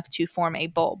big enough to form a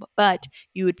bulb, but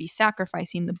you would be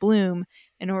sacrificing the bloom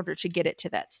in order to get it to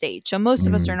that stage. So most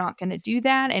of us are not going to do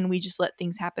that, and we just let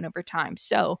things happen over time.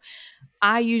 So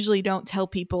I usually don't tell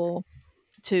people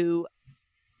to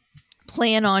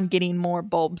plan on getting more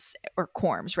bulbs or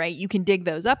corms, right? You can dig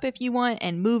those up if you want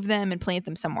and move them and plant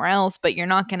them somewhere else, but you're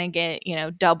not going to get,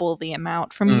 double the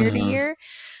amount from year to year.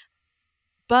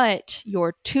 But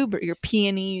your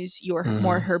peonies, your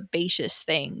more herbaceous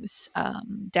things,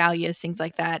 dahlias, things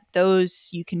like that, those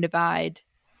you can divide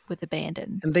with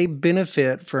abandon. And they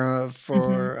benefit for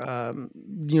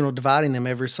dividing them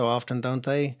every so often, don't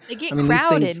they? They get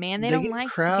crowded, man. They don't get like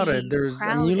crowded. To be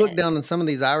crowded. You look down on some of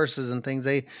these irises and things,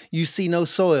 you see no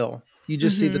soil. You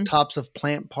just see the tops of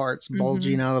plant parts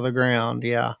bulging out of the ground.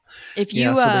 Yeah. If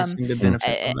you so they seem to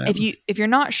benefit from that. if you're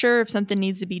not sure if something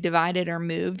needs to be divided or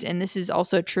moved, and this is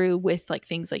also true with like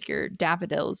things like your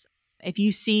daffodils, if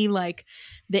you see like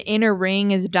the inner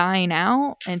ring is dying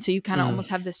out, and so you kind of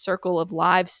almost have this circle of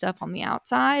live stuff on the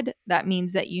outside, that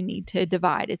means that you need to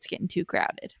divide. It's getting too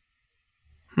crowded.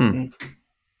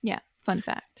 Yeah, fun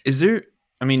fact. Is there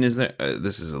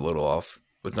this is a little off,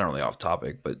 it's not really off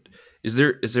topic, but is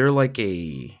there like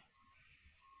is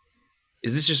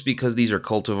this just because these are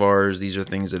cultivars, these are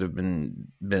things that have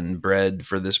been bred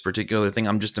for this particular thing?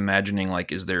 I'm just imagining,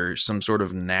 like, is there some sort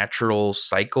of natural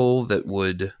cycle that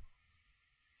would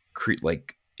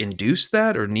induce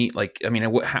that or need like, I mean,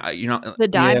 how, the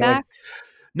dieback?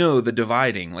 No, the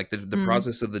dividing, like the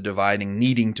process of the dividing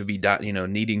needing to be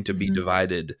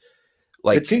divided.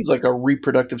 Like, it seems like a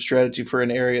reproductive strategy for an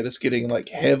area that's getting like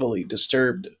heavily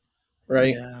disturbed,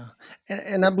 right? Yeah.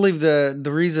 And I believe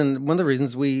one of the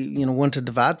reasons we, want to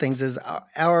divide things is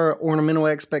our ornamental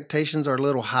expectations are a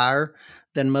little higher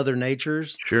than Mother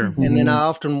Nature's. Sure. And then I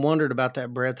often wondered about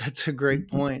that, Brett. That's a great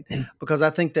point, because I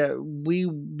think that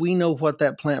we know what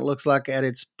that plant looks like at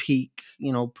its peak,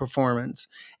 performance,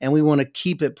 and we want to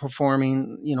keep it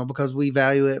performing, because we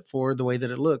value it for the way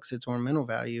that it looks, its ornamental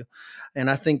value. And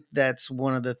I think that's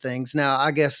one of the things. Now,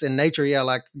 I guess in nature, yeah,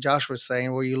 like Josh was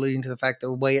saying, where you're leading to the fact that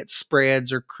the way it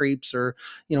spreads or creeps, or,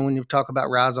 when you talk about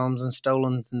rhizomes and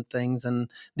stolons and things, and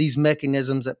these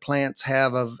mechanisms that plants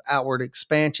have of outward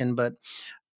expansion. But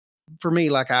for me,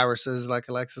 like irises, like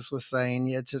Alexis was saying,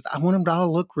 it's just, I want them to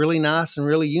all look really nice and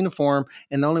really uniform.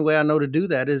 And the only way I know to do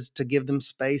that is to give them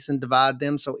space and divide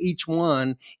them. So each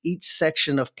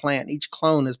section of plant, each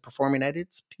clone is performing at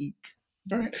its peak.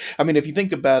 All right. I mean, if you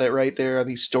think about it, right, there are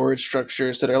these storage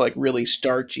structures that are like really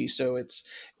starchy. So it's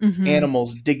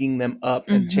animals digging them up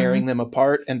and tearing them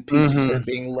apart, and pieces are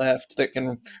being left that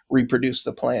can reproduce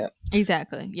the plant.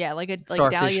 Exactly. Yeah. Like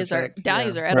dahlias are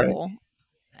edible. Right.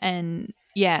 And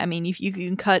yeah, I mean, if you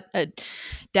can cut a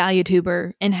dahlia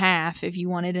tuber in half if you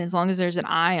wanted, and as long as there's an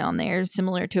eye on there,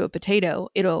 similar to a potato,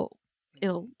 it'll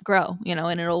grow,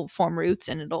 and it'll form roots,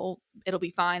 and it'll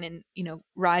be fine. And,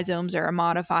 rhizomes are a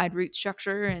modified root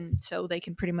structure, and so they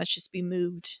can pretty much just be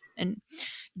moved and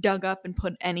dug up and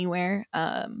put anywhere.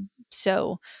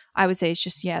 So I would say it's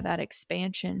just, that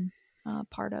expansion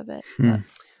part of it.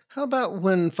 How about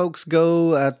when folks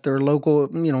go at their local,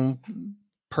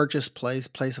 place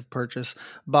of purchase,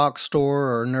 box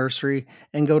store or nursery,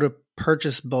 and go to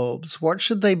purchase bulbs? What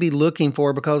should they be looking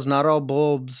for? Because not all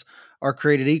bulbs are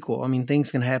created equal. I mean, things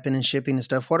can happen in shipping and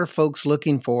stuff. What are folks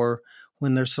looking for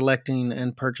when they're selecting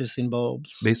and purchasing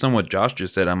bulbs? Based on what Josh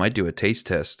just said, I might do a taste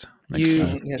test next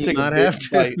time. You might have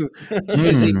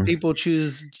to. People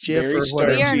choose Jeff or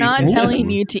whatever. We are not telling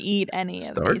you to eat any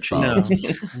of these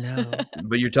bulbs. No.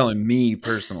 But you're telling me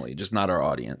personally, just not our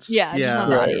audience. Yeah, just not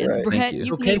the audience. Right. Brett,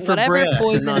 you can eat whatever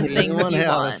poisonous things you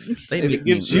want. If it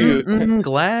gives you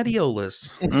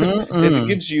gladiolus. If it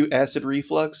gives you acid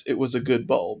reflux, it was a good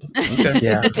bulb. Okay.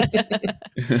 Yeah.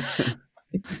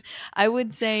 I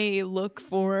would say look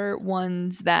for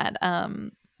ones that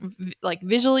like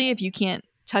visually, if you can't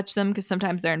touch them, because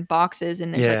sometimes they're in boxes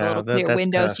and there's like a little clear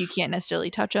window, so you can't necessarily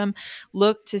touch them.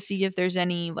 Look to see if there's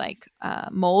any like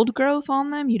mold growth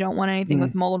on them. You don't want anything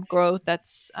with mold growth.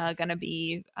 That's gonna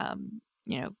be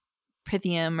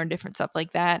Pythium or different stuff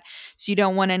like that. So you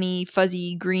don't want any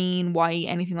fuzzy green, white,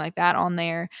 anything like that on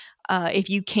there. If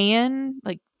you can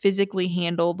like physically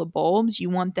handle the bulbs, you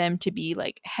want them to be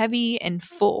like heavy and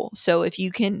full. So if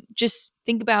you can just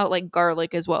think about like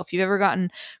garlic as well. If you've ever gotten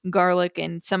garlic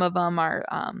and some of them are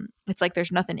it's like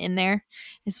there's nothing in there.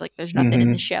 It's like there's nothing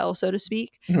in the shell, so to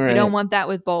speak. Right. You don't want that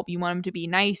with bulb. You want them to be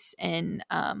nice and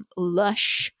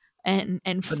lush and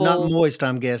full. But not moist,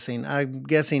 I'm guessing. I'm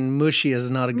guessing mushy is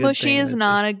not a good thing. Mushy is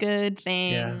not a good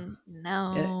thing. Yeah.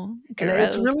 No. And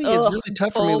it's really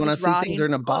tough for me when I see things are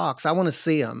in a box. I want to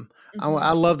see them.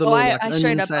 I love the little I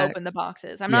straight up open the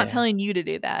boxes. I'm not telling you to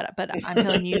do that, but I'm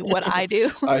telling you what I do.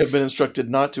 I have been instructed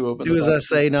not to open the boxes. Do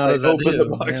as I say, not as I do. The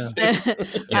boxes.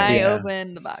 I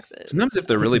open the boxes. Sometimes if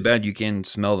they're really bad, you can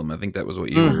smell them. I think that was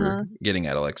what you were getting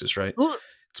at, Alexis, right? It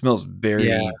smells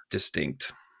very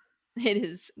distinct. It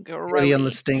is gross. On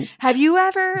the stink. Have you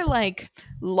ever like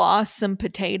lost some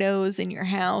potatoes in your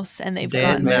house and they've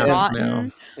gotten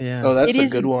rotten? Yeah. Oh, that's a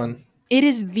good one. It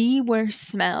is the worst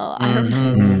smell.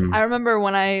 I remember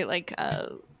when I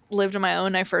lived on my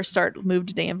own. I first moved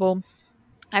to Danville.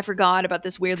 I forgot about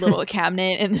this weird little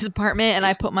cabinet in this apartment, and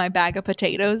I put my bag of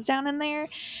potatoes down in there,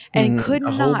 and could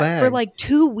not for like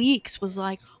 2 weeks. Was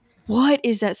like, what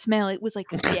is that smell? It was like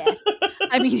death.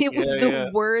 I mean, it was the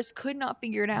worst. Could not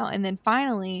figure it out. And then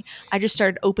finally, I just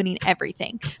started opening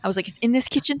everything. I was like, it's in this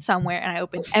kitchen somewhere. And I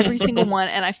opened every single one.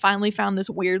 And I finally found this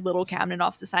weird little cabinet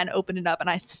off the side and opened it up. And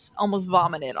I almost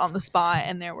vomited on the spot.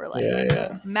 And there were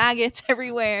like maggots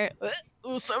everywhere. It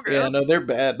was so gross. Yeah, no, they're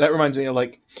bad. That reminds me of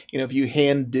like, if you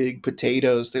hand dig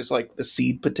potatoes, there's like the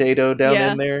seed potato down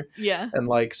in there. Yeah. And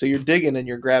like, so you're digging and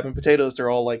you're grabbing potatoes.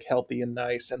 They're all like healthy and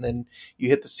nice. And then you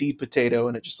hit the seed potato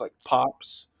and it just like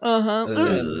pops.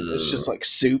 It's just like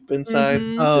soup inside.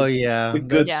 Oh, yeah. It's a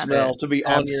good smell to be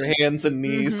on your hands and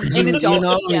knees. You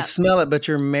not only smell it, but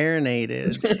you're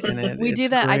marinated in it. We do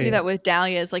that. Great. I do that with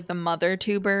dahlias. Like the mother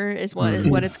tuber is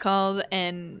what it's called.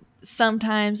 And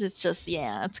sometimes it's just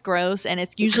it's gross, and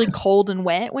it's usually cold and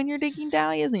wet when you're digging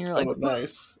dahlias, and you're like,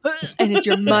 nice. and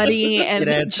you're muddy, and It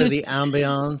adds to the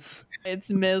ambiance.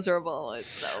 It's miserable.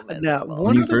 It's so miserable. Now,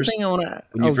 one other thing I want to.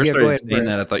 When you first started saying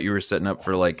that, I thought you were setting up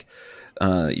for like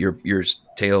your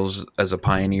tales as a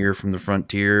pioneer from the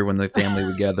frontier when the family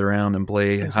would gather around and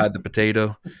play hide the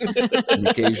potato. And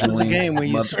occasionally,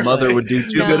 mother would do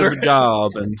too good of a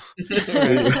job and hide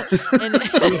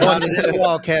it in the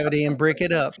wall cavity and brick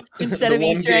it up. Instead of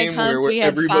Easter egg hunts, we had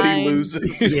everybody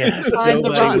loses. Yes,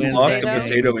 nobody lost a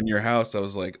potato in your house. I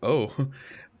was like, oh.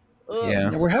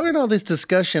 Yeah, we're having all this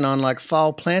discussion on like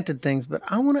fall planted things, but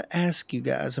I want to ask you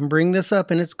guys and bring this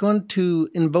up, and it's going to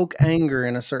invoke anger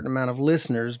in a certain amount of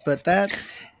listeners, but that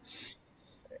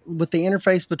with the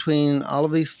interface between all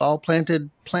of these fall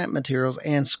planted plant materials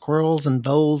and squirrels and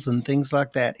voles and things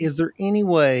like that, is there any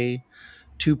way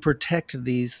to protect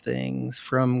these things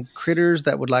from critters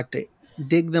that would like to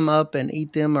dig them up and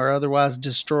eat them or otherwise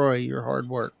destroy your hard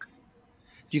work?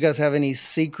 Do you guys have any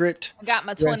secret? I got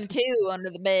my 22 under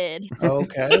the bed.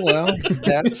 Okay, well,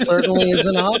 that certainly is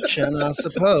an option, I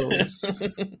suppose.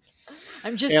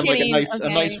 I'm just kidding. Like a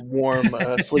nice warm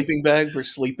sleeping bag for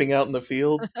sleeping out in the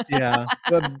field. Yeah,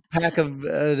 a pack of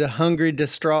hungry,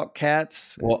 distraught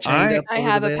cats. Well, I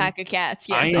have a pack of cats.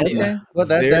 Yes, I do. Okay. Well,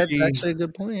 that's actually a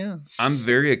good point. Yeah, I'm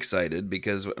very excited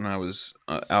because when I was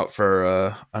out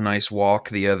for a nice walk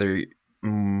the other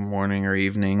morning or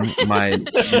evening, sometime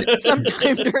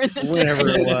during the whenever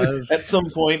it was, at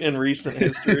some point in recent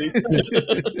history,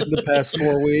 the past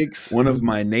 4 weeks, one of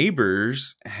my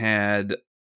neighbors had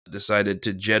decided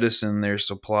to jettison their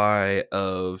supply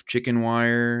of chicken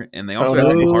wire, and they also had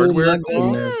some hardware.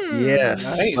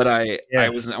 Yes, nice. But I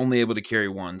was only able to carry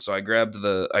one, so I grabbed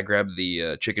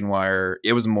the chicken wire.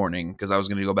 It was morning because I was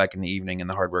going to go back in the evening, and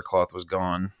the hardware cloth was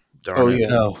gone. Darn it.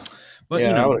 No. But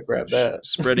I would have grabbed that.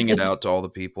 Spreading it out to all the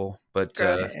people. But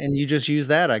and you just use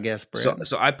that, I guess, Brett.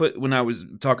 So I put, when I was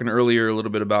talking earlier a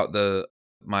little bit about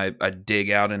I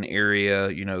dig out an area,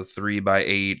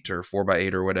 3x8 or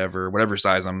 4x8 or whatever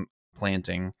size I'm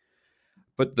planting.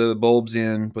 Put the bulbs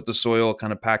in, put the soil,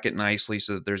 kind of pack it nicely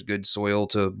so that there's good soil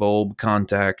to bulb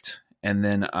contact. And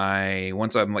then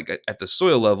once I'm like at the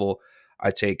soil level,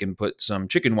 I take and put some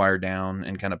chicken wire down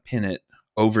and kind of pin it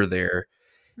over there.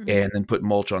 And then put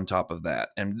mulch on top of that.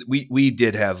 And we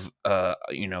did have, I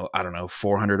don't know,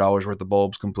 $400 worth of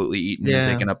bulbs completely eaten and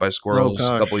taken up by squirrels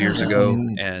a couple years ago.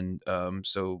 And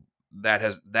so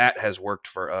that has worked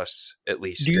for us, at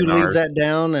least. Do you leave that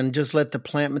down and just let the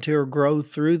plant material grow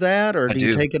through that? Or do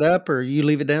you take it up or you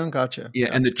leave it down? Gotcha. Yeah.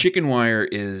 Gotcha. And the chicken wire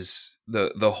is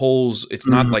the holes. It's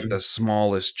not like the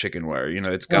smallest chicken wire,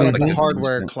 it's got like the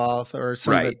hardware cloth or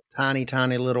some of the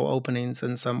tiny little openings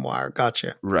in some wire.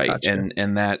 Gotcha. Right. Gotcha.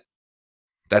 And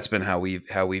that's been how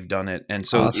we've done it. And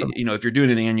so, awesome. If you're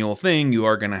doing an annual thing, you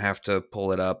are going to have to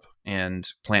pull it up and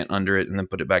plant under it and then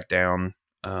put it back down.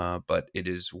 But it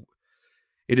is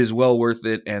well worth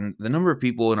it. And the number of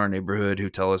people in our neighborhood who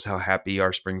tell us how happy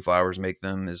our spring flowers make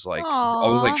them is like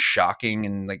always like shocking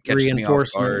and like catches me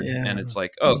off guard. Yeah. And it's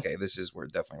like, okay, this is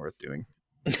definitely worth doing.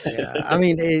 Yeah, I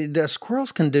mean, the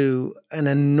squirrels can do an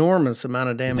enormous amount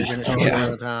of damage in a short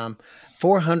amount of time.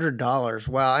 $400.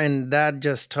 Wow. And that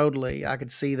just totally, I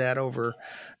could see that over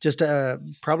just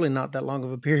probably not that long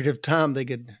of a period of time. They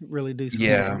could really do some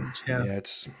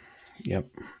damage. Yeah.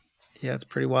 Yeah, it's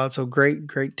pretty wild. So great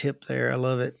tip there. I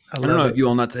love it. I don't know.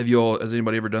 Has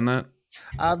anybody ever done that?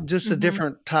 Just the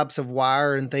different types of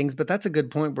wire and things, but that's a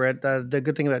good point, Brett. The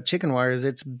good thing about chicken wire is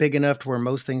it's big enough to where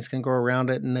most things can go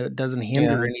around it and it doesn't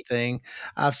hinder anything.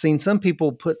 I've seen some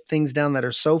people put things down that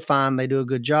are so fine, they do a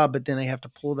good job, but then they have to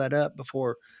pull that up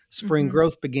before spring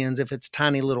growth begins if it's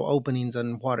tiny little openings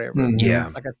and whatever. Yeah.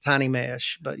 Like a tiny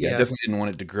mesh, but I definitely didn't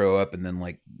want it to grow up and then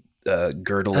like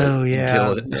girdle it and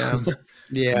kill it. Yeah.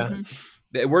 Yeah. Mm-hmm.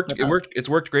 It worked. It's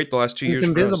worked great the last 2 years. It's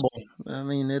invisible. I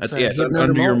mean, it's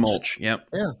under your mulch. Yep.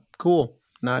 Yeah. Cool.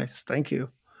 Nice. Thank you.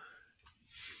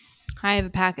 I have a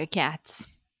pack of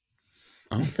cats.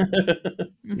 Oh.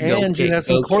 And you have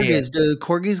some corgis. Do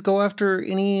corgis go after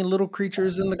any little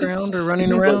creatures in the ground or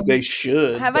running around? Like they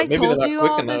should. Have I told you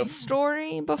all this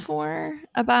story before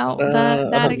about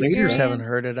that experience? Readers haven't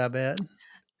heard it, I bet.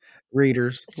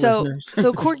 Readers, listeners.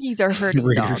 So corgis are herding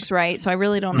dogs, right? So I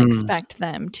really don't expect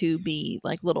them to be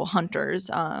like little hunters.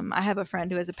 I have a friend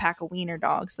who has a pack of wiener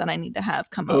dogs that I need to have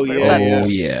come over.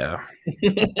 Yeah.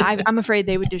 I'm afraid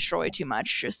they would destroy too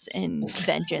much just in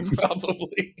vengeance.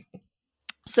 Probably.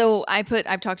 So I've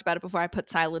talked about it before. I put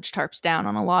silage tarps down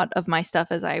on a lot of my stuff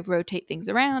as I rotate things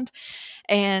around.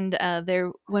 And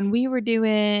when we were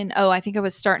doing, I think I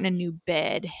was starting a new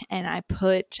bed, and I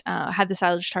had the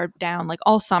silage tarp down like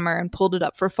all summer and pulled it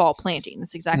up for fall planting.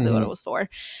 That's exactly what it was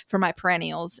for my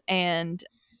perennials. And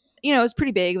it was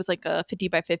pretty big. It was like a 50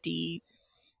 by 50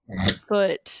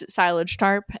 foot silage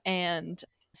tarp, and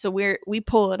so we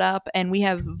pull it up, and we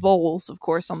have voles, of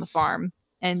course, on the farm.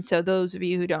 And so those of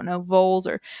you who don't know, voles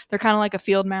they're kind of like a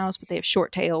field mouse, but they have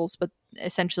short tails. But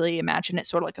essentially, imagine it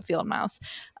sort of like a field mouse.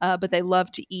 But they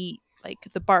love to eat like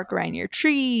the bark around your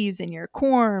trees and your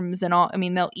corms and all. I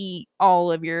mean, they'll eat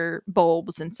all of your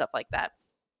bulbs and stuff like that.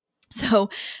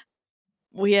 So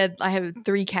I have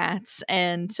 3 cats,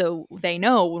 and so they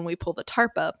know when we pull the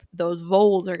tarp up, those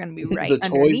voles are going to be right the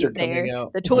underneath toys are there. coming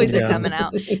out. The toys are coming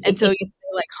out, and so they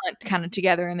like hunt kind of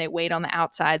together, and they wait on the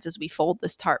outsides as we fold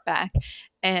this tarp back.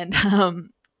 And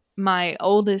my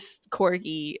oldest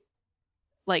corgi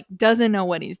like doesn't know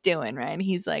what he's doing, right? And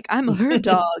he's like, "I'm a herd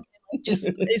dog." Just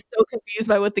is so confused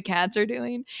by what the cats are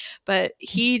doing, but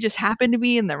he just happened to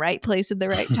be in the right place at the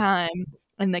right time,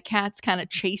 and the cats kind of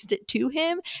chased it to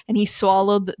him, and he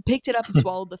picked it up and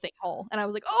swallowed the thing whole. And I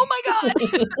was like, "Oh my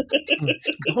god!"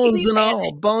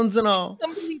 bones and all.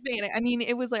 Complete panic. I mean,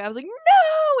 it was like I was like,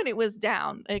 "No!" and it was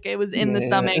down, like it was in the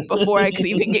stomach before I could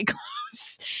even get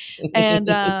close. And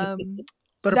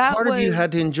but a part of you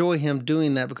had to enjoy him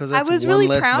doing that because I was really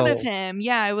proud of him.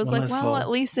 Yeah, I was like, well, at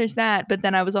least there's that. But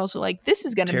then I was also like, this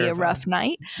is going to be a rough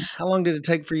night. How long did it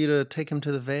take for you to take him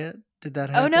to the vet? Did that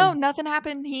happen? Oh, no, nothing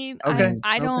happened.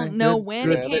 I don't know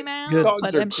when it came out,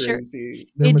 but I'm sure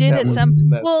it did at some.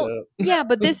 Well, yeah,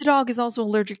 but this dog is also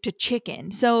allergic to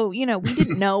chicken. So, we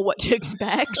didn't know what to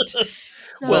expect.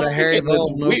 Well, a hairy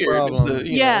vole, no problem.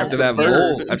 After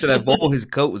that vole, his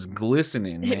coat was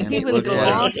glistening, man. He was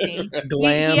glossy.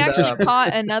 He actually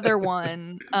caught another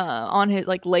one on his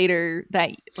later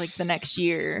that the next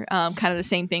year. Kind of the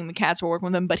same thing. The cats were working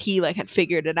with him, but he had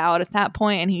figured it out at that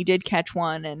point, and he did catch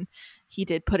one, and he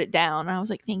did put it down. And I was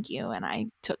like, "Thank you," and I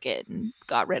took it and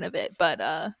got rid of it. But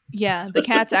yeah, the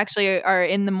cats actually are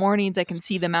in the mornings. I can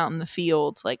see them out in the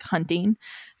fields hunting.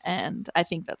 And I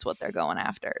think that's what they're going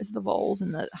after is the voles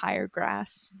and the higher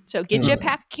grass. So get you a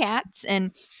pack of cats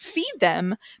and feed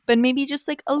them, but maybe just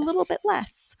a little bit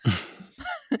less.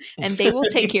 And they will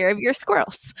take care of your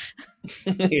squirrels.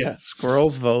 Yeah.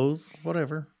 Squirrels, voles,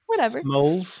 whatever.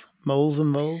 Moles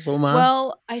and voles. Oh my.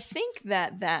 Well, I think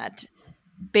that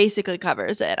basically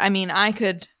covers it. I mean, I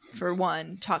could, for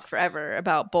one, talk forever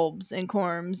about bulbs and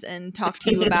corms and talk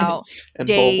to you about and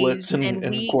days and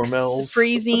weeks, cormels.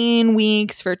 freezing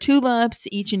weeks for tulips,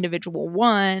 each individual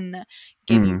one,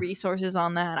 give you resources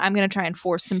on that. I'm going to try and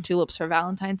force some tulips for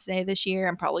Valentine's Day this year.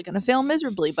 I'm probably going to fail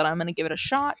miserably, but I'm going to give it a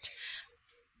shot.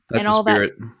 That's and all the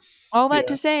spirit. All that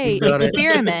to say,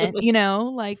 experiment,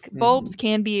 bulbs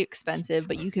can be expensive,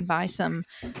 but you can buy some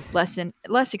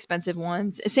less expensive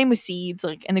ones. Same with seeds,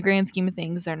 in the grand scheme of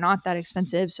things, they're not that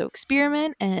expensive. So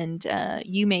experiment, and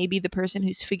you may be the person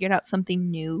who's figured out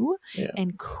something new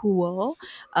and cool.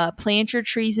 Plant your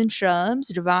trees and shrubs,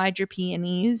 divide your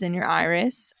peonies and your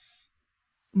iris,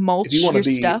 mulch if you want your to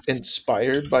be stuff.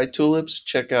 Inspired by tulips,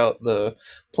 check out the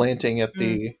planting at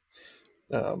the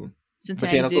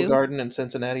Botanical Garden in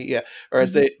Cincinnati, or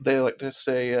as they like to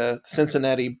say,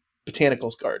 Cincinnati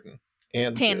Botanicals Garden,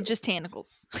 and just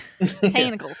Tanicles,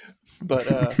 Tanicles. But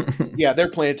their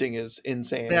planting is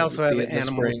insane. They also have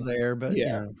animals there, but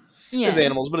there's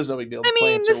animals, but it's no big deal. I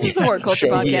mean, this is a horticulture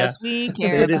podcast. We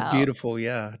care about. It is beautiful,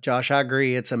 Josh, I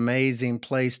agree. It's an amazing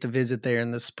place to visit there in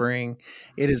the spring.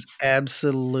 It is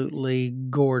absolutely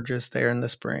gorgeous there in the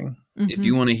spring. If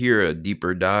you want to hear a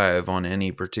deeper dive on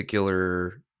any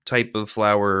particular type of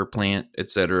flower, plant,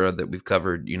 etc., that we've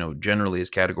covered, generally as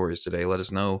categories today, let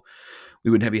us know. We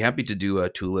would be happy to do a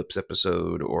tulips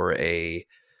episode or a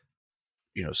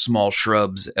small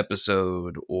shrubs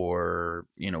episode or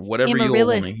whatever you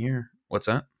want to hear. What's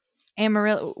that?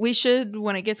 Amaryllis. We should,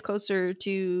 when it gets closer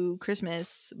to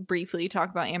Christmas, briefly talk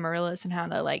about amaryllis and how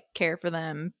to care for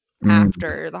them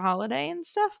after the holiday and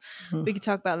stuff. We could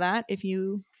talk about that if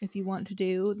you want to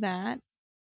do that.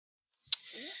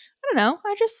 I don't know.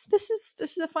 This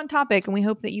is a fun topic, and we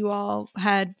hope that you all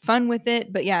had fun with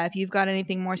it. But if you've got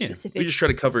anything more specific, we just try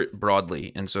to cover it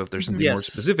broadly. And so if there's something more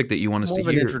specific that you want us to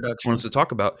hear, want us to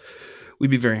talk about,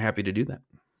 we'd be very happy to do that.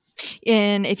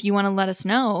 And if you want to let us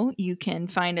know, you can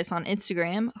find us on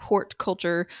Instagram,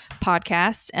 Hortculture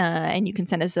Podcast, and you can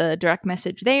send us a direct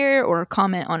message there or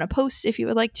comment on a post if you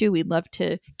would like to. We'd love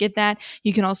to get that.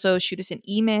 You can also shoot us an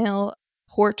email,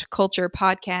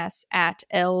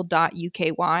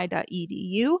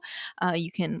 hortculturepodcast@l.uky.edu.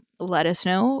 You can let us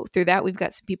know through that. We've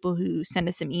got some people who send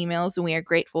us some emails, and we are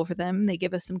grateful for them. They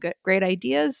give us some great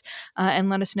ideas and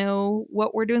let us know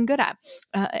what we're doing good at.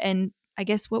 And I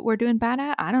guess what we're doing bad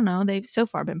at, I don't know. They've so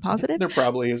far been positive. There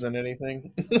probably isn't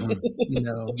anything.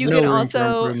 No. You can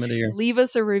also leave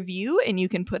us a review, and you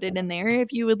can put it in there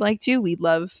if you would like to. We'd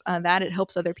love that. It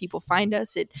helps other people find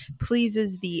us. It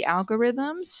pleases the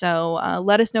algorithm. So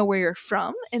let us know where you're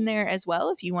from in there as well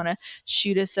if you want to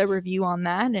shoot us a review on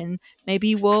that. And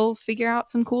maybe we'll figure out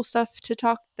some cool stuff to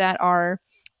talk that are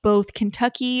both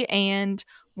Kentucky and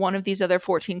one of these other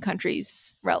 14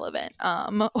 countries relevant.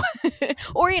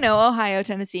 Or, Ohio,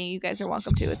 Tennessee, you guys are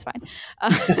welcome to. It's fine.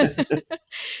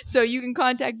 So you can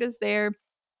contact us there.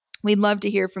 We'd love to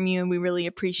hear from you, and we really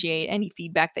appreciate any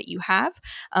feedback that you have.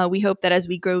 We hope that as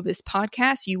we grow this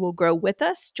podcast, you will grow with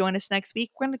us. Join us next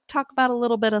week. We're going to talk about a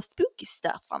little bit of spooky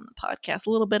stuff on the podcast, a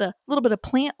little bit of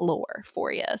plant lore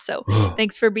for you. So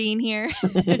thanks for being here.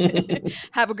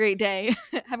 Have a great day.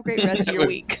 Have a great rest of your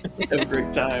week. Have a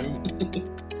great time.